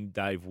thing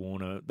Dave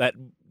Warner that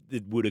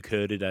it would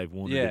occur to Dave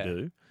Warner to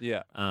do.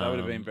 Yeah, that would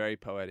have been Um, very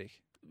poetic.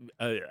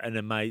 And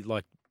it made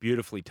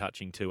beautifully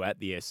touching too at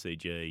the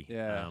SCG,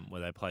 Yeah. where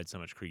they played so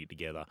much cricket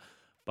together.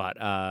 But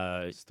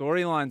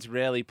Storylines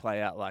rarely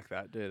play out like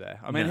that, do they?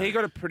 I mean, No. he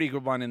got a pretty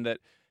good one in that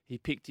he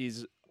picked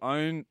his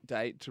own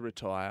date to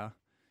retire.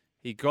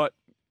 He got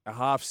a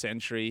half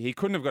century. He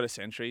couldn't have got a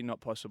century, not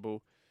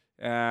possible.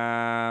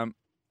 You're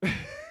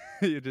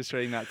just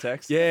reading that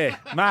text? yeah,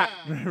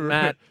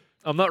 Matt.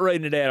 I'm not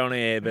reading it out on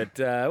air, but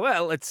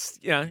well, it's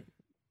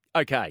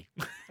okay.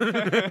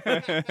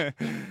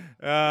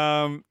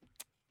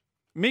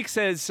 Mick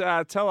says,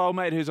 tell old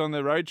mate who's on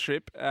the road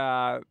trip,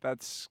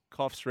 that's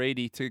Coughs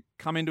Reedy, to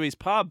come into his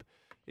pub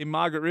in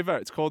Margaret River.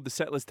 It's called the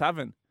Settlers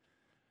Tavern.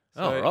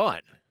 So,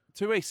 right.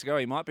 2 weeks ago,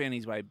 he might be on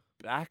his way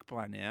back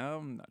by now.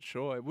 I'm not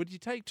sure. Would you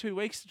take 2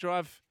 weeks to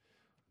drive?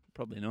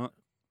 Probably not.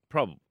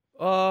 Probably.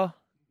 I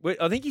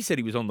think he said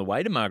he was on the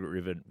way to Margaret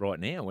River right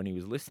now when he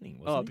was listening,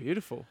 wasn't he?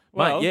 Beautiful. Mate,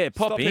 Well, yeah,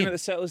 pop stop in. at the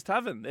Settlers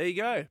Tavern. There you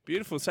go.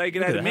 Beautiful. Say good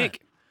day Look to at that.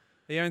 Mick.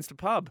 He owns the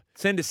pub.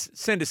 Send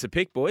us a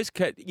pic, boys.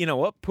 You know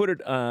what? Put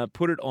it on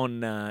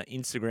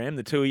Instagram.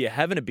 The two of you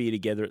having a beer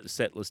together at the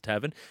Settlers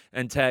Tavern,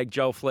 and tag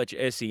Joel Fletch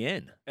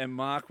SEN. And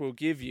Mark will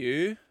give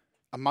you...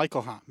 A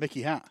Michael hat,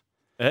 Mickey hat.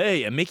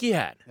 Hey, a Mickey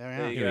hat.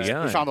 There you Here we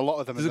go. We found a lot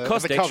of them Does in it the,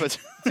 cost in the extra?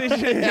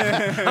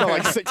 cupboard. Got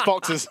like 6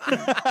 boxes.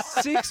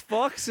 6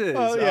 boxes.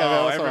 Oh, yeah,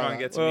 that's everyone all right.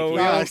 gets Well, a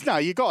Mickey. we all- No,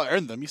 you got to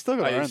earn them. You still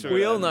got to you earn still them.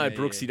 We all know Yeah,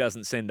 Brooksy yeah.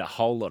 doesn't send a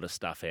whole lot of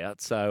stuff out,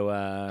 so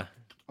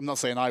I'm not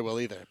saying I will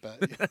either, but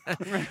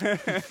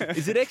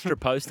is it extra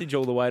postage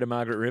all the way to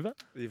Margaret River?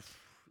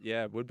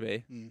 Yeah, it would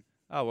be. Mm.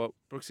 Oh, well,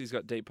 Brooksy's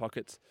got deep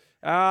pockets.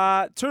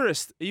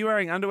 Tourist, are you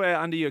wearing underwear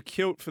under your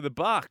kilt for the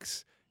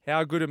Bucks?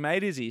 How good a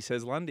mate is he,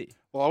 says Lundy.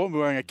 well, I won't be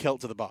wearing a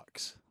kilt to the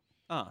Bucks.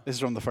 Oh, This is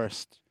from the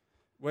first.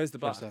 where's the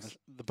first Bucks? ever.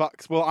 The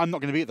Bucks. Well, I'm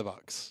not going to be at the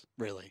Bucks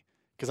really,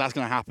 because that's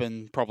going to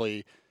happen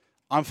probably.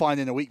 I'm flying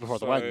in a week before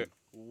the wedding.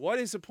 What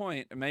is the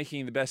point of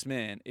making the best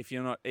man if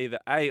you're not either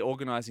A,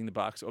 organising the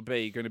Bucks, or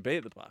B, going to be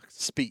at the Bucks?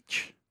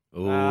 Speech.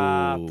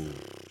 Ooh,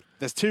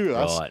 There's 2 of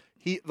us. right.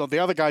 The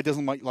other guy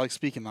doesn't like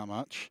speaking that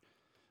much,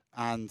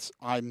 and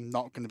I'm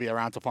not going to be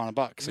around to plan the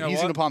Bucks. So You know he's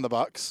what? going to plan the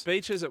Bucks.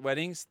 Speeches at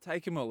weddings,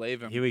 take him or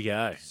leave him. Here we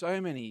go. So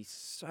many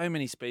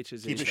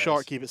speeches. Keep these it days.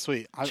 short, keep it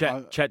sweet.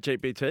 Chat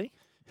GPT.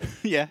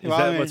 Yeah. Is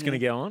that what's going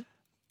to go on?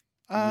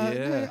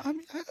 Yeah.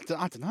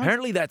 I don't know.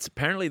 Apparently that's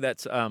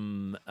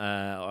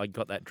I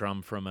got that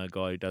drum from a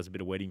guy who does a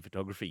bit of wedding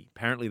photography.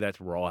 Apparently that's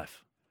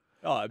rife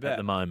Oh, I at bet.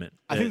 the moment.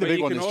 I think But the big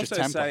you one can is just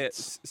also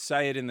templates.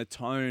 say it in the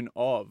tone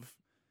of.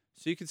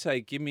 So you could say,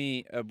 give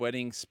me a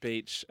wedding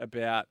speech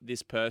about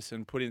this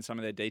person, put in some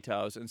of their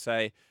details, and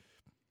say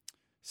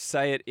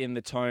it in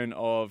the tone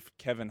of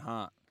Kevin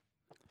Hart.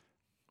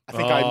 I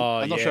think Oh,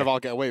 I'm not yeah. sure if I'll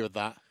get away with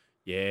that.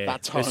 Yeah,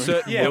 That There's tone.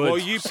 certain Yeah, well,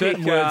 words, you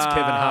certain pick, words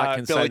Kevin Hart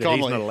can Billy say that he's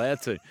Connolly. not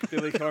allowed to.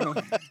 Billy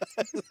Connolly.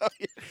 How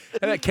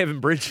about Kevin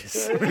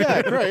Bridges?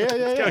 Yeah, great. Yeah, Let's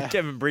go with yeah.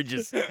 Kevin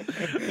Bridges.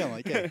 Yeah,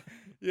 like, yeah.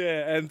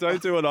 Yeah, and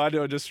don't do what I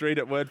do and just read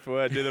it word for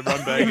word. Do the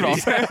Ron Burgundy.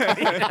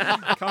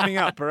 Coming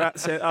up, Barat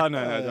said, oh,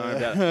 no,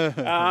 don't worry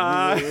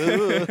about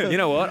it.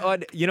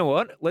 You know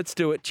what? Let's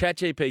do it.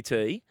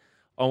 ChatGPT.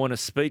 I want a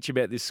speech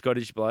about this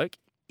Scottish bloke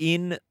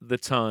in the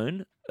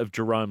tone of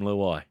Jerome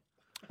Luai.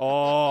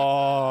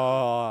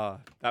 Oh,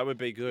 that would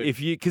be good.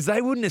 Because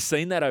they wouldn't have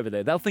seen that over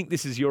there. They'll think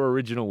this is your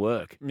original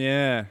work.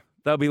 Yeah.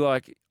 They'll be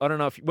like, I don't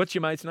know what's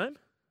your mate's name?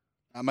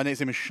 My name's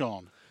name is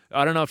Sean.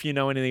 I don't know if you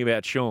know anything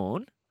about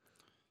Sean,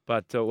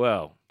 but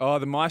well, Oh,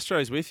 the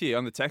maestro's with you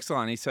on the text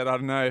line. He said, I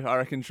don't know, I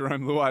reckon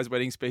Jerome Luai's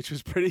wedding speech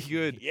was pretty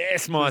good.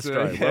 yes,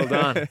 maestro, well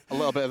done. A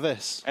little bit of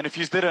this. And if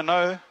you didn't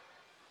know,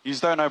 you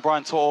don't know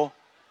Brian Tall.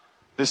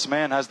 This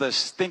man has the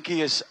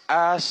stinkiest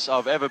ass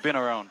I've ever been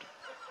around.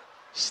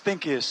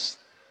 Stinkiest.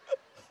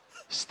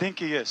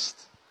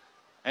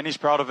 And he's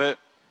proud of it.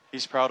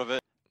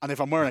 And if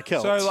I'm wearing a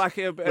kilt So, like,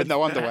 with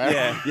no underwear,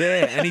 yeah.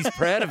 Yeah, and he's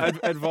proud of it.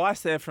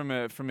 Advice there from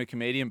a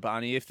comedian,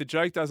 Barney. If the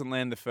joke doesn't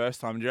land the first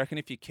time, do you reckon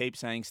if you keep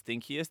saying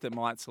stinkiest, it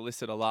might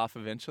solicit a laugh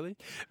eventually?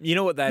 You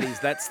know what that is?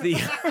 That's the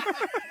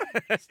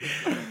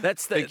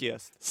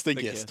Stinkiest.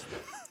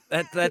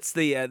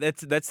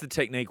 That's the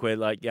technique where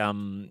like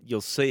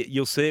you'll see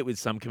it with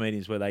some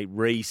comedians where they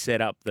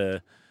reset up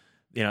the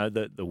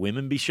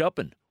women be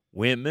shopping.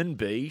 Women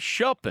be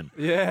shopping.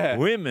 Yeah.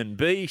 Women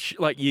be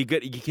you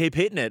keep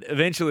hitting it.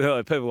 Eventually,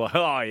 people are like,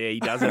 oh yeah, he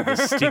does have the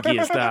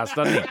stinkiest ass,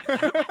 doesn't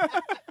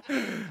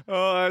he?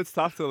 Oh, it's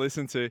tough to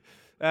listen to.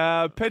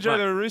 Pedro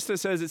the Rooster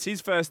says it's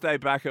his first day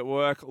back at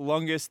work,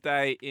 longest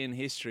day in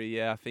history.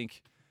 Yeah, I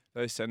think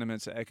those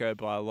sentiments are echoed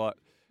by a lot.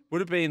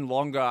 Would have been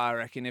longer, I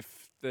reckon,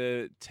 if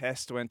the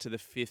test went to the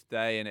 5th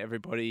day and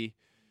everybody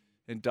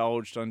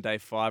indulged on day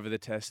 5 of the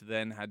test,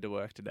 then had to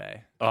work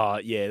today. Oh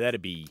yeah,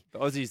 that'd be. The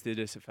Aussies did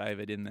us a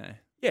favour, didn't they?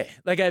 Yeah,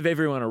 they gave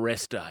everyone a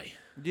rest day.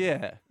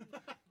 Yeah,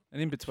 an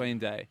in-between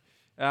day.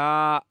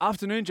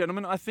 Afternoon,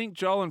 gentlemen. I think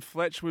Joel and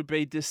Fletch would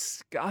be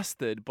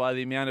disgusted by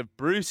the amount of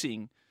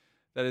bruising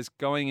that is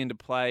going into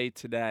play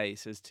today,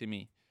 says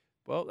Timmy.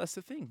 Well, that's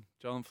the thing.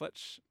 Joel and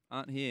Fletch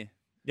aren't here.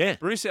 Yeah,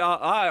 Brucing,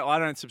 I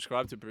don't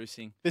subscribe to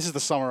bruising. this is the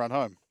summer run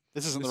home.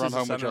 This isn't This the run is the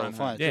home with summer Joel run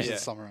Fletch. home. This Yeah. is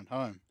the summer run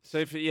home. So,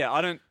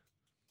 I don't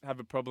have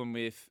a problem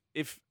with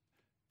if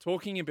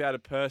talking about a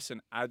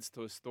person adds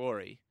to a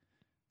story,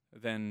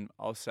 then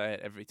I'll say it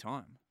every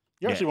time.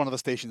 You're Yeah. actually one of the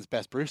station's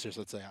best Brewsters,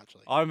 let's say,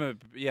 actually. I'm a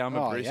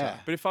Oh, bruiser. yeah.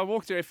 But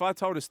if I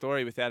told a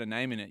story without a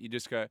name in it, you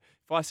just go,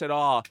 if I said,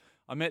 I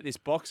met this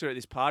boxer at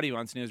this party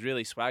once and he was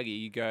really swaggy,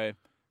 you go,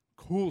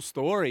 cool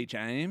story,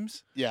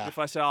 James. Yeah. If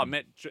I say, I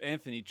met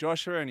Anthony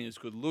Joshua and he was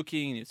good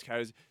looking and he was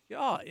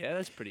charismatic,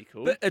 that's pretty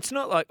cool. But it's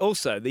not like,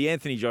 also, the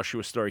Anthony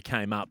Joshua story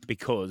came up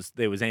because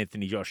there was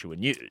Anthony Joshua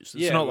news. It's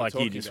Yeah, not we're like you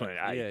talking just about went,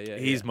 it. hey, Yeah,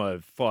 here's my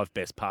 5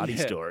 best party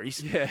Yeah.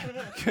 stories. Yeah.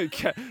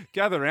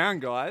 Gather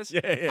round, guys.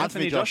 Yeah.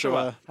 Anthony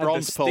Joshua, had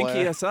bronze the puller.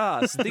 stinkiest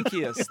ass.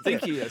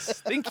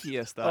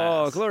 Stinkiest ass.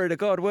 Oh, glory to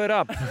God, word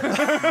up.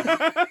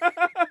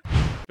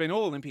 It's been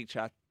all Olympic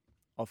chat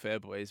off air,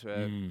 boys.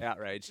 We're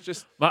outraged.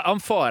 Just But I'm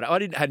fired.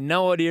 Had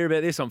no idea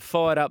about this. I'm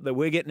fired up that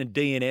we're getting a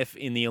DNF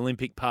in the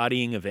Olympic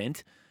partying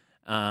event.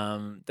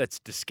 That's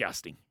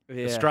disgusting.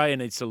 Yeah. Australia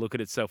needs to look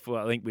at itself.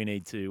 Well, I think we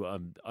need to, I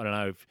don't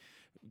know,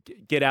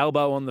 get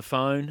Albo on the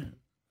phone.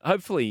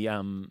 Hopefully,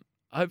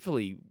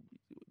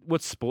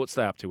 what's sports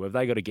day up to? Have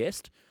they got a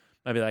guest?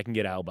 Maybe they can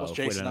get Albo. What's if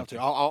we Jason don't up to?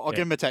 have I'll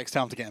give him a text,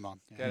 tell him to get him on.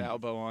 Yeah. get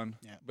Elbow on.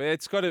 Yeah.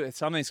 But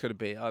something's got to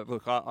be.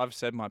 Look, I've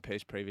said my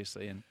piece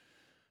previously, and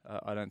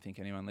I don't think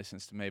anyone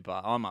listens to me,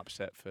 but I'm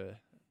upset for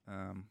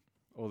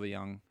all the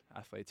young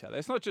athletes out there.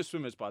 It's not just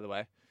swimmers, by the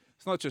way.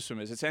 It's not just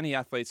swimmers. It's any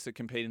athletes that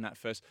compete in that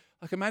first.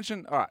 Like,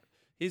 imagine, all right,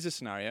 here's a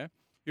scenario.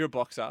 You're a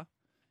boxer.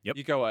 Yep.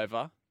 You go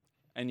over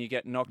and you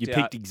get knocked You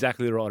out. picked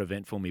exactly the right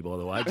event for me, by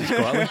the way. Just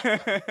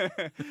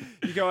quietly.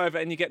 You go over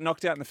and you get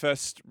knocked out in the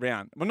first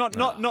round. Well, not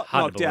Hard to knocked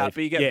out, believe.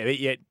 but you get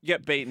yeah. you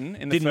get beaten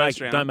in the first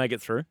round. Don't make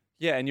it through.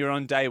 Yeah, and you're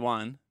on day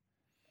 1.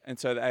 And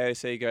so the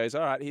AOC goes,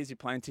 all right, here's your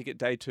plane ticket,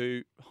 day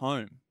 2,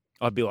 home.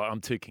 I'd be like,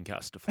 I'm too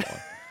concussed to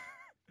fly.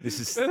 This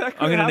is. But that I'm could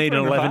going to need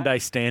an happen, right? 11-day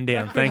stand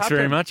down. could Thanks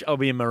very happen. much. I'll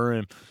be in my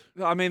room.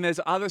 I mean, there's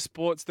other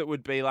sports that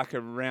would be like a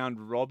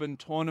round-robin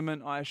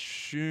tournament, I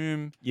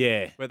assume,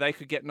 Yeah. where they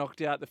could get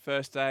knocked out the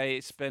first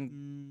day,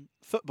 spend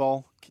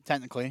Football,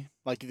 technically,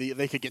 like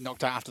they could get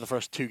knocked out after the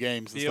first 2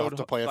 games and still have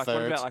to play a like, third.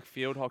 What about like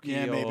field hockey?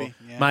 yeah, or, maybe.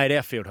 Yeah. Mate,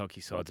 our field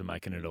hockey sides are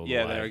making it all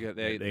Yeah, the way. they're good.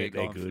 They're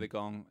going good. for the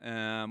gong.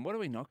 What are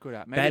we not good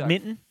at? Maybe like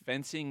Badminton?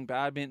 fencing,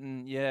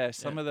 badminton. Yeah,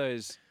 some of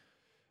those.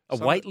 A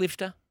some-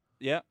 weightlifter?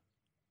 Yeah,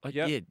 Like,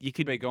 Yep. yeah, you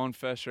could could be gone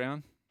first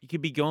round. you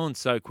could be gone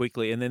so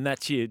quickly, and then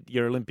that's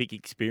your Olympic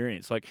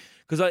experience. Like,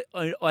 because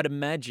I'd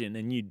imagine,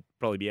 and you'd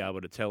probably be able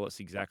to tell us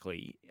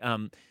exactly,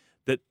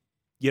 that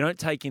you don't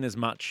take in as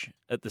much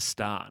at the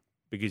start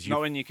because you're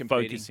Not when you're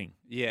competing. focusing.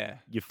 Yeah,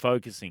 You're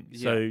focusing,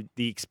 so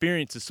the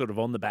experience is sort of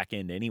on the back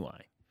end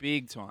anyway.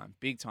 big time.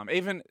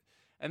 Even,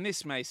 and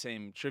this may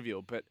seem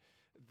trivial, but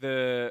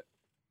the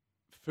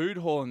food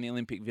hall in the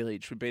Olympic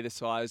Village would be the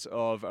size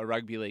of a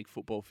rugby league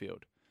football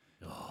field.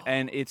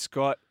 And it's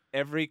got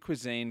every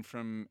cuisine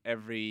from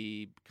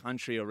every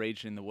country or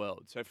region in the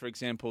world. So, for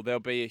example, there'll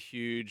be a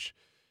huge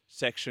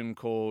section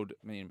called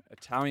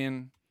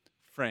Italian,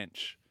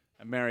 French,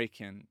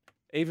 American,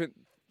 even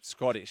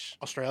Scottish,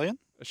 Australian?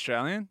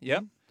 Australian,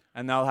 yep.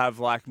 And they'll have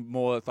like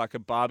more like a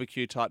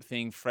barbecue type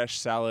thing, fresh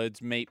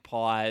salads, meat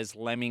pies,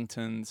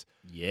 lamingtons,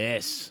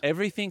 Yes.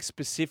 everything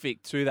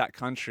specific to that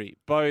country,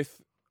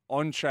 both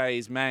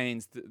entrees,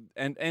 mains,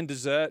 and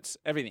desserts,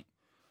 everything.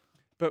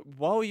 But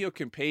while you're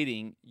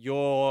competing,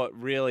 you're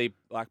really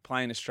like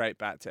playing a straight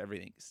bat to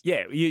everything.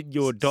 Yeah,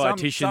 your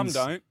dietitians. Some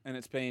don't, and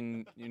it's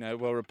been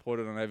well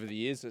reported on over the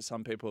years that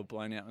some people are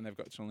blown out when they've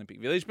got to an Olympic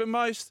Village. But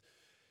most,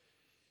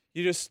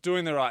 you're just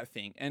doing the right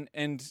thing, and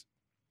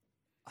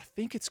I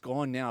think it's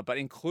gone now. But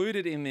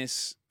included in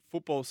this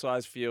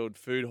football-sized field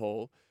food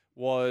hall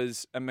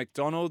was a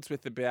McDonald's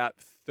with about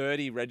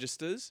 30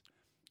 registers,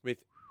 with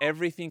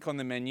everything on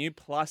the menu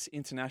plus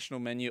international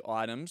menu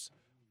items,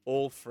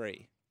 all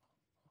free.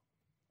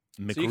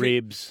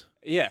 McRibs.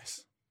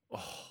 Yes.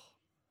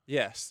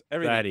 Yes.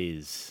 Everything. That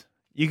is.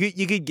 You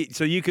could get,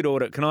 so you could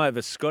order. Can I have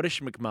a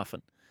Scottish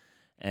McMuffin?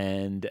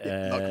 And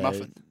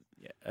McMuffin.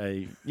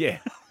 yeah,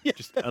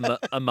 just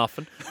a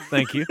muffin.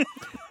 Thank you.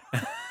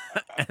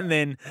 and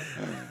then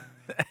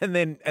Because and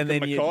then a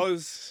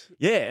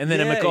Yeah,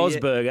 McCoz yeah.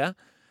 burger.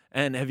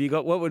 And have you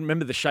got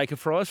remember the shaker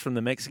fries from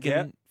the Mexican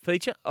Yeah.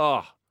 feature?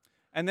 Oh,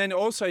 and then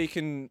also you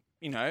can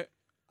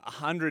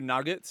 100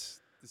 nuggets,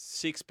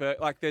 6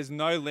 like there's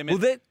no limit.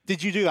 well,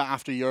 Did you do that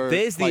after your?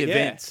 there's the like,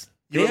 events.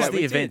 You were There's like, the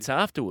we events did.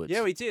 afterwards.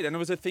 Yeah, we did, and it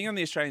was a thing on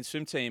the Australian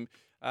swim team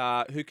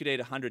who could eat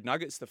 100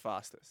 nuggets the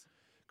fastest.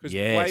 Because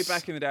way Yes.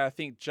 back in the day, I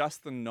think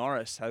Justin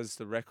Norris has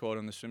the record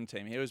on the swim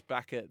team. He was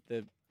back at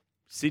the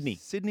Sydney.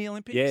 Sydney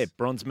Olympics. Yeah,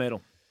 bronze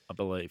medal, I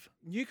believe.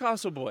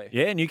 Newcastle boy.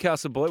 Yeah,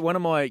 Newcastle boy. One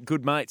of my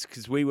good mates,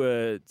 because we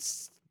were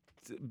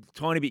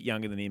tiny bit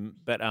younger than him,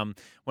 but one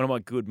of my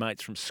good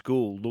mates from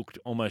school looked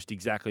almost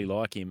exactly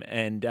like him.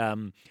 And I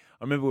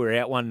remember we were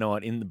out one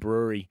night in the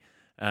brewery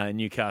in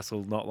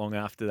Newcastle not long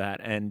after that,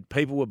 and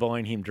people were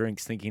buying him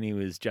drinks thinking he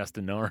was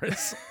Justin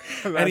Norris.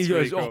 and he That's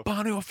goes, pretty "Oh, cool.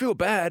 Barney, I feel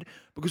bad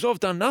because I've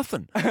done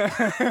nothing.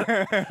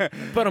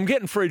 But I'm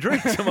getting free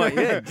drinks." I'm like,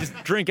 yeah, just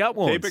drink up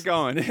once. Keep it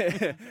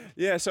going.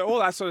 Yeah, so all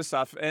that sort of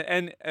stuff.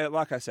 And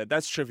like I said,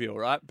 that's trivial,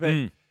 right?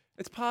 But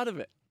it's part of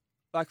it.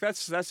 Like,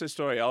 that's the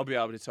story I'll be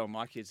able to tell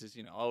my kids is,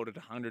 I ordered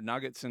 100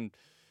 nuggets and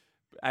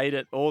ate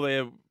at all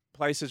their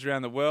places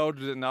around the world.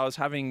 And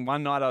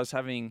one night I was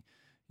having,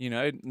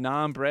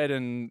 naan bread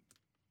and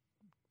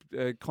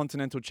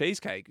continental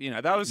cheesecake. You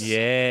know, that was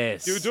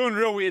Yes. You were doing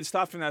real weird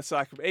stuff in that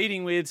cycle,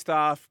 eating weird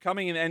stuff,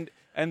 coming in,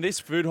 and this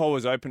food hall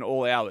was open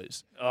all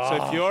hours.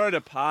 So if you're at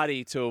a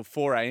party till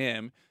 4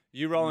 a.m.,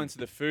 you roll into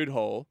the food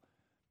hall.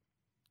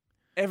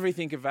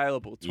 Everything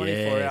available,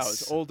 24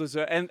 hours, all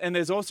dessert, and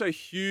there's also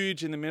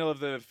huge in the middle of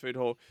the food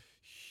hall,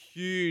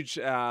 huge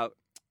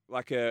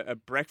like a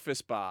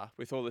breakfast bar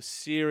with all the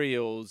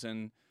cereals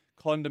and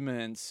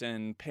condiments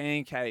and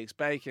pancakes,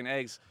 bacon,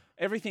 eggs,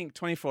 everything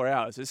 24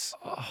 hours. It's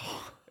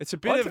a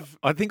bit of.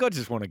 I think I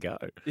just want to go.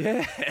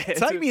 Yeah,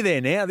 Take me there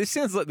now. This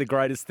sounds like the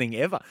greatest thing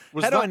ever.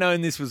 Had I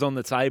known this was on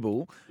the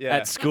table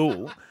at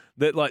school,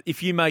 that like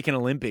if you make an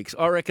Olympics,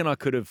 I reckon I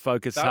could have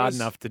focused hard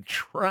enough to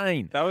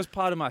train. That was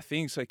part of my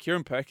thing. So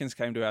Kieran Perkins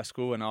came to our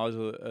school when I was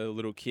a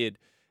little kid,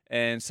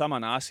 and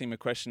someone asked him a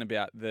question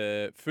about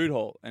the food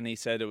hall, and he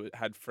said it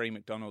had free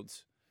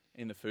McDonald's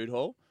in the food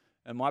hall.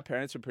 And my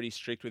parents were pretty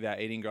strict with our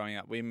eating growing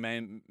up. We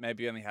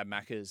maybe only had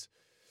Macca's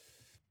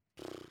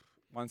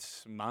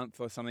once a month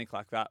or something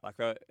like that.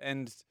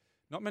 And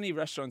not many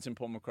restaurants in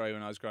Port Macquarie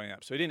when I was growing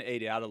up, so we didn't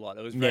eat out a lot.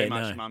 It was very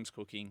much mum's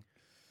cooking.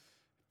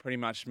 Pretty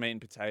much meat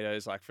and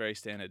potatoes, like very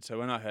standard. So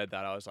when I heard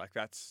that, I was like,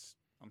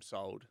 I'm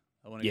sold.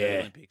 I want to go to the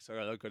Olympics.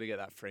 I've got to get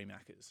that free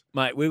Macca's.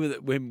 Mate, we were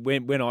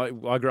when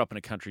I grew up in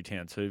a country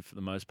town too, for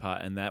the most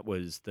part, and that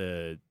was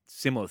the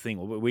similar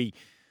thing. We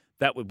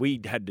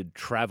had to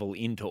travel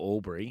into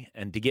Albury,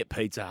 and to get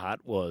Pizza Hut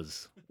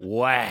was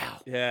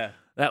wow. Yeah,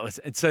 that was.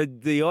 And so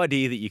the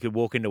idea that you could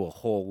walk into a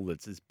hall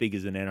that's as big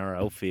as an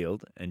NRL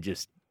field and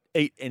just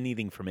eat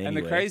anything from anywhere.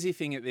 And the crazy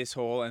thing at this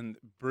hall, and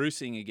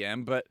bruising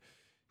again, but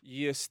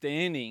you're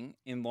standing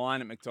in line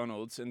at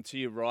McDonald's, and to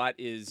your right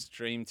is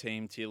Dream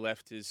Team, to your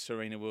left is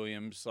Serena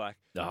Williams.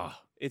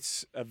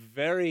 It's a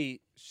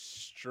very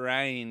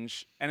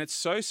strange, and it's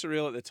so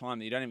surreal at the time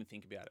that you don't even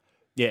think about it.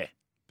 Yeah.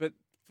 But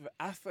for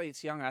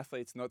athletes, young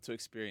athletes, not to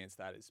experience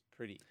that is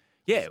pretty.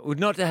 Yeah,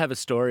 not to have a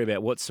story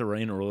about what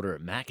Serena ordered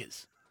at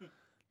Macca's.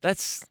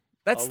 That's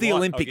the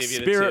Olympic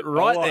spirit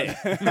right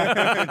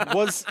there.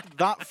 Was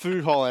that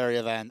food hall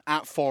area then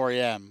at 4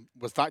 a.m.?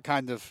 Was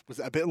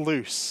it a bit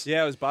loose?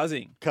 Yeah, it was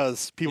buzzing.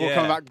 Because people were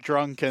coming back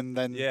drunk and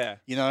then,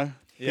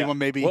 people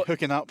maybe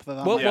hooking up.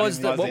 What was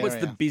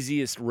the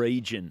busiest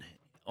region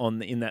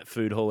in that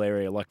food hall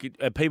area? Like,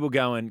 are people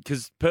going,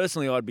 because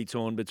personally I'd be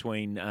torn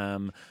between,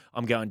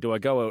 do I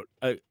go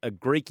a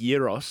Greek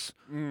gyros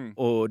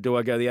or do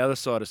I go the other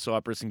side of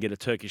Cyprus and get a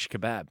Turkish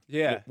kebab?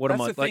 Yeah,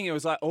 that's the thing. It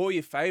was like all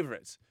your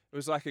favourites. It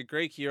was like a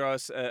Greek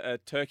gyros, a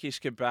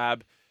Turkish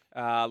kebab,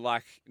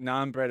 like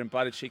naan bread and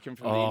butter chicken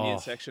from the Indian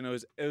section.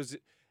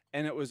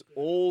 It was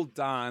all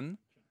done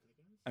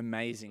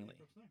amazingly.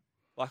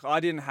 Like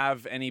I didn't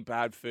have any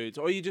bad foods.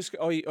 Or you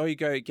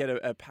go get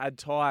a pad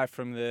thai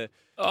from the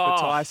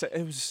Thai.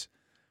 It was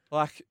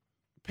like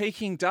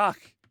Peking duck.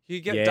 You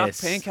get duck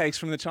pancakes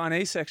from the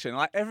Chinese section.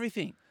 Like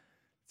everything.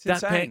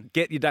 It's insane.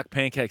 Get your duck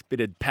pancakes, bit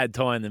of pad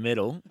thai in the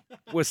middle.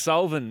 We're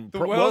solving the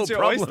world's your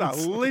problems.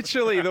 oyster.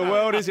 Literally, the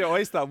world is your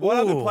oyster. What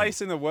other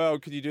place in the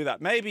world could you do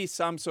that? Maybe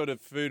some sort of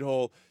food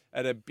hall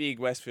at a big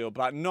Westfield,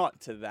 but not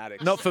to that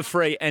extent. Not for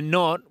free, and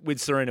not with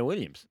Serena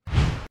Williams.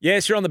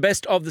 Yes, you're on the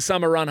best of the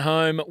summer run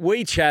home.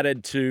 We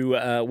chatted to,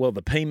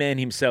 the P-Man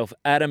himself,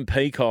 Adam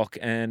Peacock,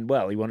 and,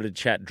 he wanted to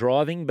chat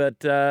driving,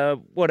 but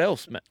what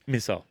else,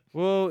 Missile?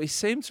 Well, he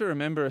seemed to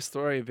remember a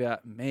story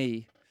about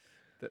me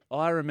that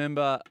I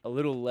remember a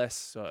little less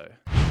so.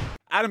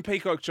 Adam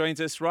Peacock joins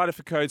us, writer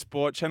for Code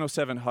Sport, Channel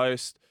 7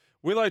 host,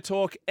 Willow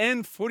Talk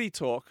and Footy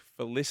Talk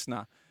for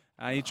Listener.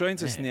 He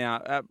joins us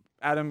now.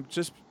 Adam,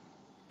 just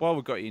while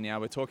we've got you now,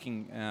 we're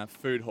talking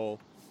food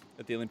hall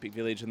at the Olympic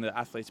Village and the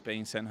athletes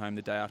being sent home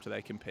the day after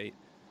they compete.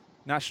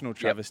 National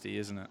travesty,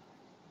 isn't it?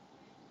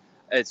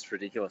 It's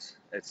ridiculous.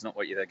 It's not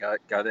what you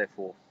go there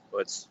for.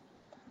 It's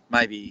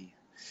maybe,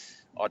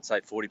 I'd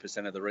say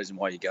 40% of the reason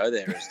why you go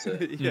there is to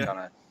kind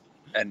of...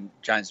 And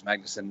James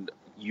Magnuson,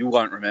 you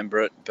won't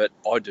remember it, but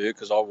I do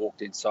because I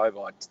walked in sober.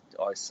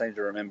 I seem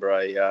to remember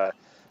a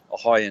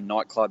high-end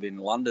nightclub in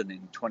London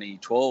in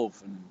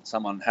 2012, and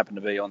someone happened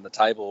to be on the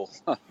table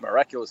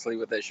miraculously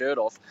with their shirt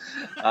off,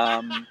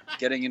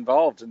 getting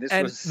involved. And this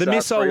was the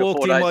missile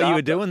walked in while you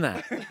were doing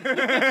that.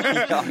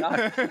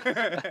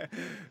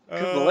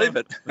 Couldn't believe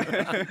it.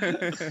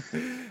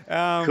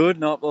 Could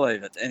not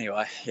believe it.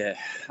 Anyway,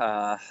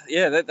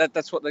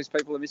 that's what these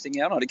people are missing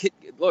out on.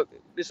 Look,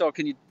 Missile,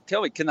 can you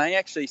tell me? Can they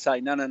actually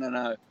say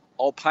no?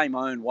 I'll pay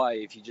my own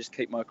way if you just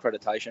keep my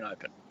accreditation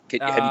open.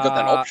 Have you got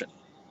that option?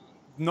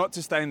 Not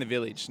to stay in the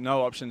village.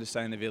 No option to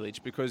stay in the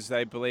village because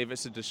they believe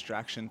it's a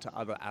distraction to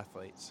other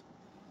athletes.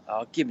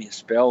 Oh, give me a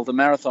spell. The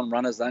marathon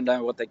runners, they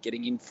know what they're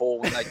getting in for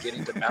when they get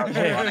into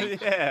marathon running.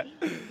 Yeah.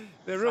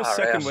 They're real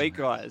second-week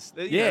guys.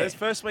 There's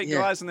first-week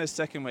guys and there's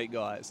second-week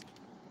guys.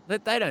 They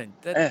don't.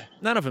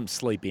 None of them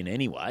sleep in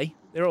anyway.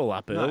 They're all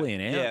up early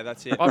and out. Yeah,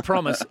 that's it. I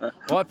promise.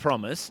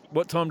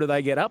 What time do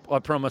they get up? I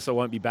promise I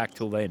won't be back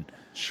till then.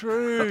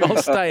 True.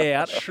 I'll stay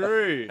out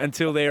True.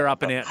 until they're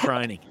up and out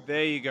training.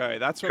 There you go.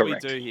 That's what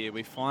Correct. we do here.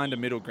 We find a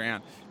middle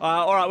ground.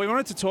 All right, we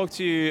wanted to talk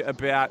to you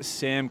about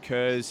Sam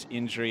Kerr's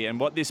injury and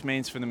what this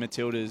means for the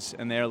Matildas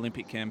and their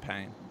Olympic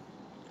campaign.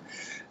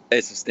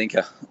 It's a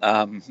stinker.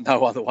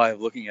 No other way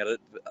of looking at it.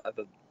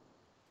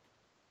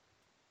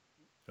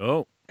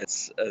 Oh.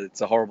 It's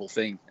a horrible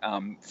thing.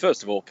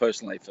 First of all,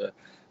 personally for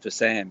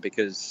Sam,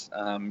 because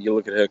you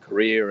look at her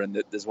career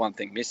and there's one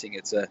thing missing.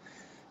 It's a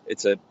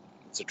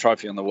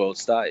trophy on the world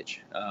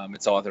stage.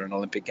 It's either an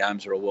Olympic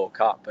Games or a World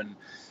Cup. And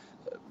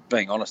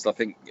being honest, I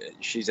think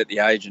she's at the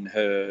age in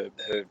her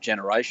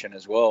generation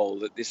as well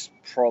that this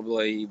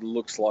probably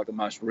looks like the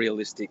most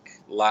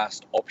realistic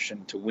last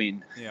option to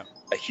win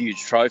a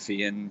huge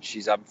trophy, and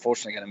she's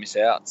unfortunately going to miss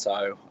out.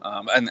 So,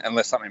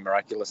 unless something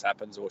miraculous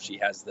happens or she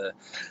has the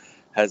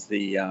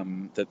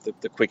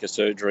quicker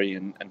surgery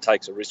and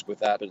takes a risk with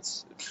that,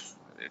 it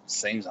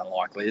seems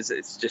unlikely.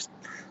 It's just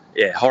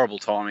horrible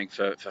timing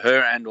for her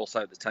and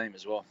also the team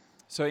as well.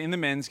 So in the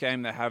men's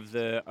game, they have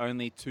the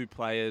only 2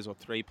 players or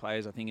 3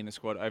 players, I think, in the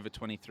squad over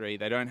 23.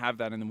 They don't have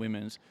that in the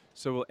women's.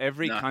 So will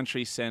every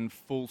country send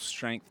full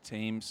strength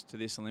teams to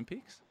this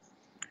Olympics?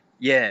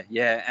 Yeah,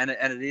 and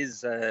it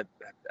is a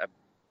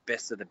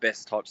best of the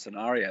best type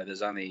scenario.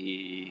 There's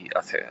only,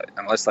 I think,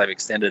 unless they've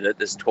extended it,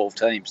 there's 12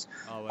 teams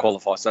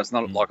qualify. So it's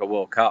not like a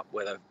World Cup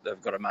where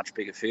they've got a much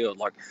bigger field.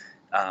 Like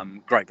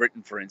Great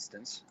Britain, for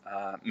instance,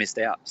 missed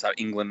out. So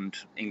England,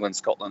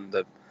 Scotland,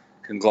 the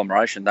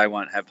conglomeration, they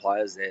won't have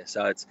players there.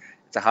 So it's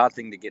a hard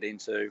thing to get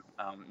into.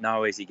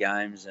 No easy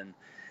games, and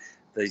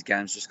these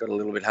games just got a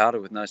little bit harder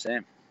with no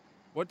Sam.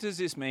 What does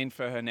this mean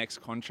for her next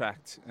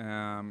contract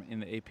in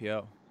the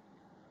EPL?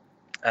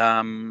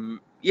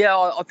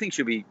 I think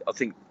she'll be. I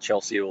think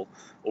Chelsea will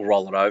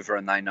roll it over,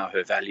 and they know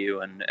her value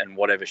and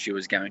whatever she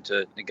was going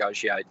to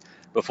negotiate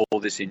before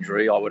this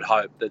injury. I would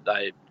hope that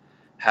they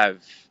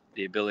have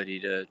the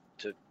ability to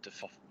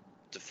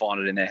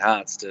find it in their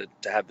hearts to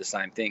have the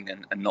same thing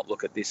and not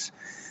look at this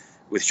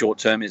with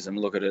short-termism.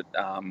 Look at it,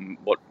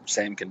 what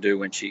Sam can do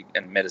when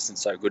and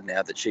medicine's so good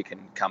now that she can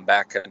come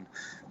back and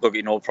look.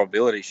 In all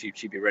probability,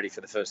 she'd be ready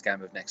for the first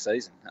game of next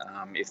season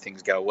if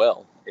things go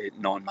well.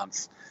 9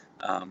 months.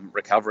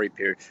 Recovery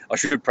period. I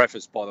should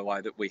preface, by the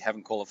way, that we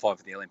haven't qualified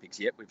for the Olympics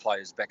yet. We play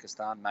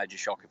Uzbekistan. Major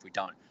shock if we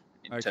don't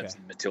in terms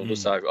of the Matilda.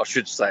 So I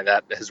should say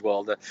that as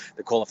well. The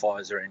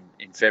qualifiers are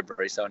in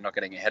February, so I'm not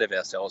getting ahead of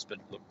ourselves. But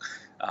look,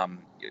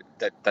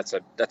 that's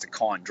a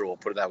kind draw,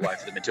 put it that way,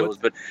 for the Matildas.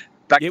 But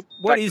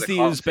what is the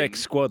Uzbek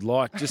squad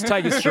like? Just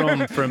take us from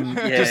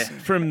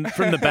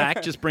the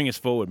back. Just bring us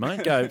forward,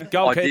 mate. Go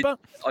goalkeeper.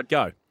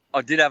 Go.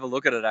 I did have a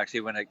look at it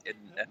actually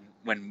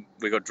when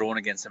we got drawn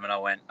against them, and I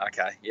went,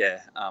 okay,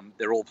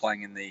 they're all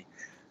playing in the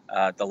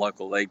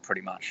local league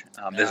pretty much.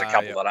 There's a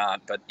couple that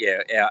aren't, but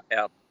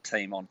our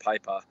team on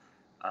paper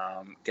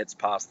gets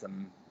past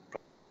them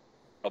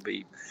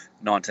probably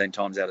 19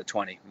 times out of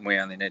 20, and we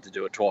only need to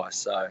do it twice.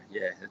 So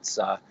it's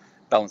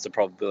balance of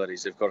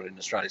probabilities have got it in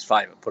Australia's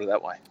favour, put it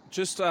that way.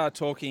 Just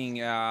talking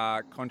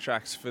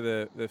contracts for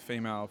the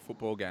female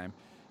football game.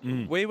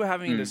 We were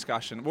having a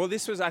discussion. Well,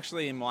 this was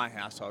actually in my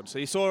household. So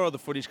you saw all the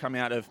footage come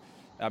out of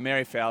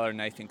Mary Fowler and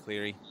Nathan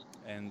Cleary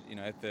and,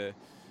 the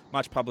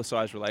much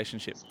publicised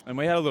relationship. And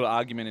we had a little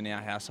argument in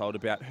our household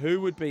about who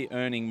would be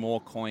earning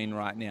more coin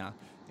right now,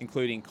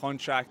 including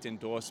contract,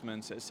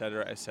 endorsements, et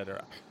cetera, et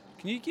cetera.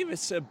 Can you give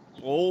us a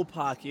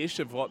ballpark-ish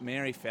of what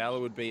Mary Fowler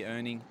would be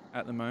earning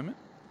at the moment?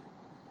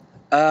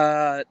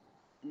 Not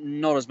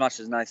as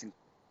much as Nathan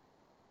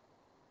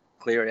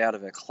Cleary out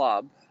of her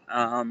club.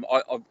 I've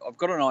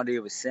got an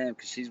idea with Sam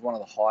because she's one of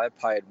the higher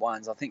paid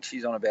ones. I think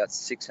she's on about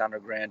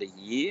 $600,000 a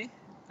year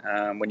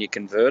when you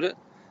convert it.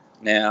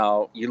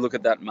 Now you look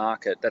at that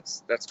market,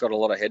 that's got a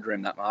lot of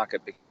headroom, that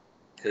market,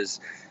 because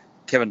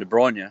Kevin De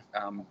Bruyne,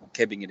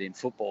 kebbing it in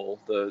football,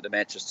 the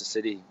Manchester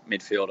City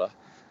midfielder,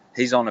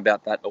 he's on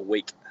about that a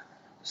week.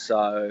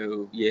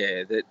 So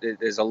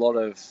there's a lot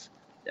of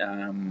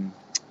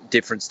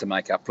difference to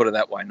make up, put it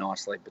that way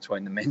nicely,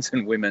 between the men's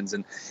and women's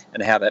and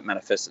how that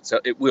manifests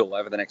itself. So it will,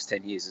 over the next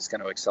 10 years, it's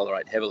going to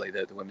accelerate heavily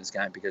the women's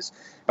game, because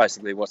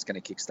basically what's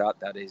going to kickstart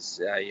that is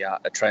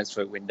a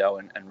transfer window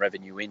and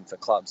revenue in for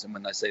clubs. And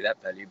when they see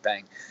that value,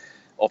 bang,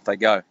 off they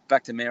go.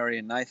 Back to Mary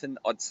and Nathan,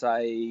 I'd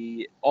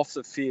say off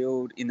the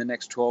field in the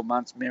next 12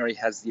 months, Mary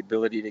has the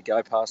ability to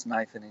go past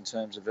Nathan in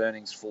terms of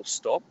earnings full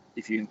stop,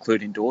 if you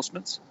include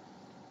endorsements,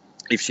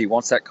 if she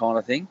wants that kind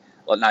of thing.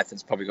 Like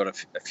Nathan's probably got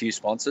a few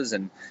sponsors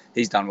and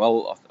he's done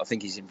well. I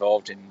think he's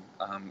involved in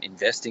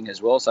investing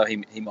as well, so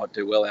he might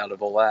do well out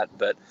of all that.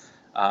 But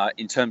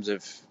in terms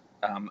of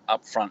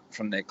upfront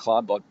from their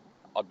club,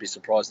 I'd be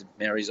surprised if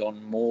Mary's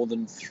on more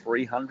than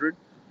 300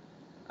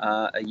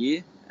 a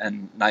year,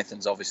 and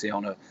Nathan's obviously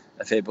on a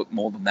fair bit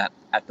more than that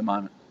at the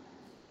moment.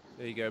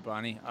 There you go,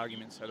 Barney.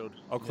 Argument settled.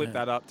 I'll clip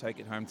that up, take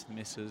it home to the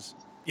missus.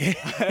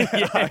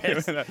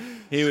 Yes.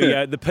 Here we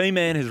go. The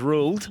P-Man has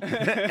ruled,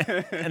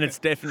 and it's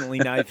definitely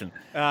Nathan.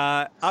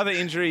 Other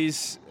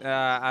injuries,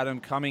 Adam,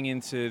 coming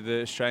into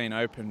the Australian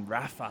Open.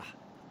 Rafa,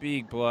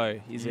 big blow.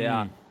 He's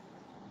out.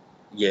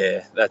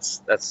 Yeah,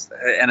 that's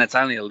and it's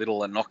only a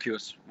little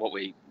innocuous, what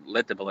we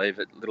led to believe,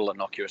 a little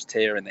innocuous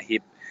tear in the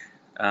hip.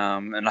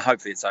 And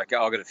hopefully it's okay.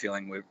 I've got a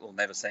feeling we'll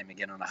never see him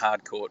again on a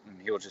hard court, and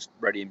he'll just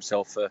ready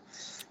himself for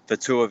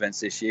two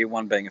events this year,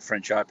 one being a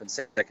French Open,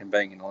 second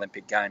being an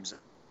Olympic Games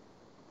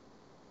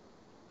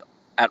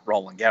at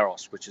Roland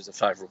Garros, which is a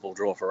favourable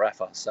draw for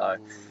Rafa. So,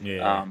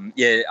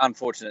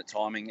 unfortunate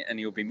timing, and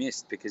he'll be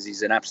missed because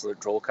he's an absolute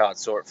draw card.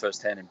 Saw it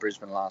firsthand in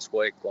Brisbane last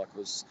week.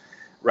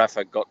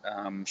 Rafa got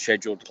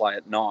scheduled to play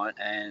at night,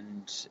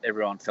 and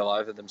everyone fell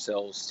over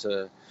themselves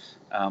to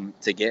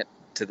get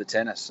to the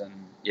tennis. And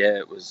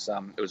it was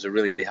a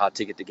really hard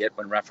ticket to get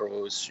when Rafa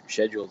was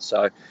scheduled.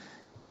 So,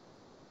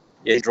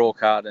 draw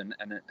card and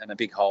a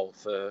big hole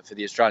for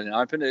the Australian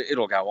Open.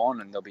 It'll go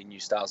on, and there'll be new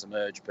stars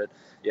emerge. But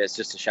it's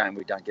just a shame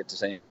we don't get to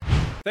see him.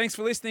 Thanks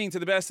for listening to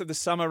the best of the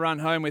Summer Run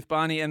Home with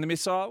Barney and the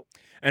Missile.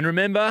 And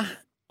remember,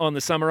 on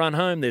the Summer Run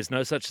Home, there's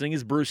no such thing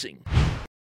as bruising.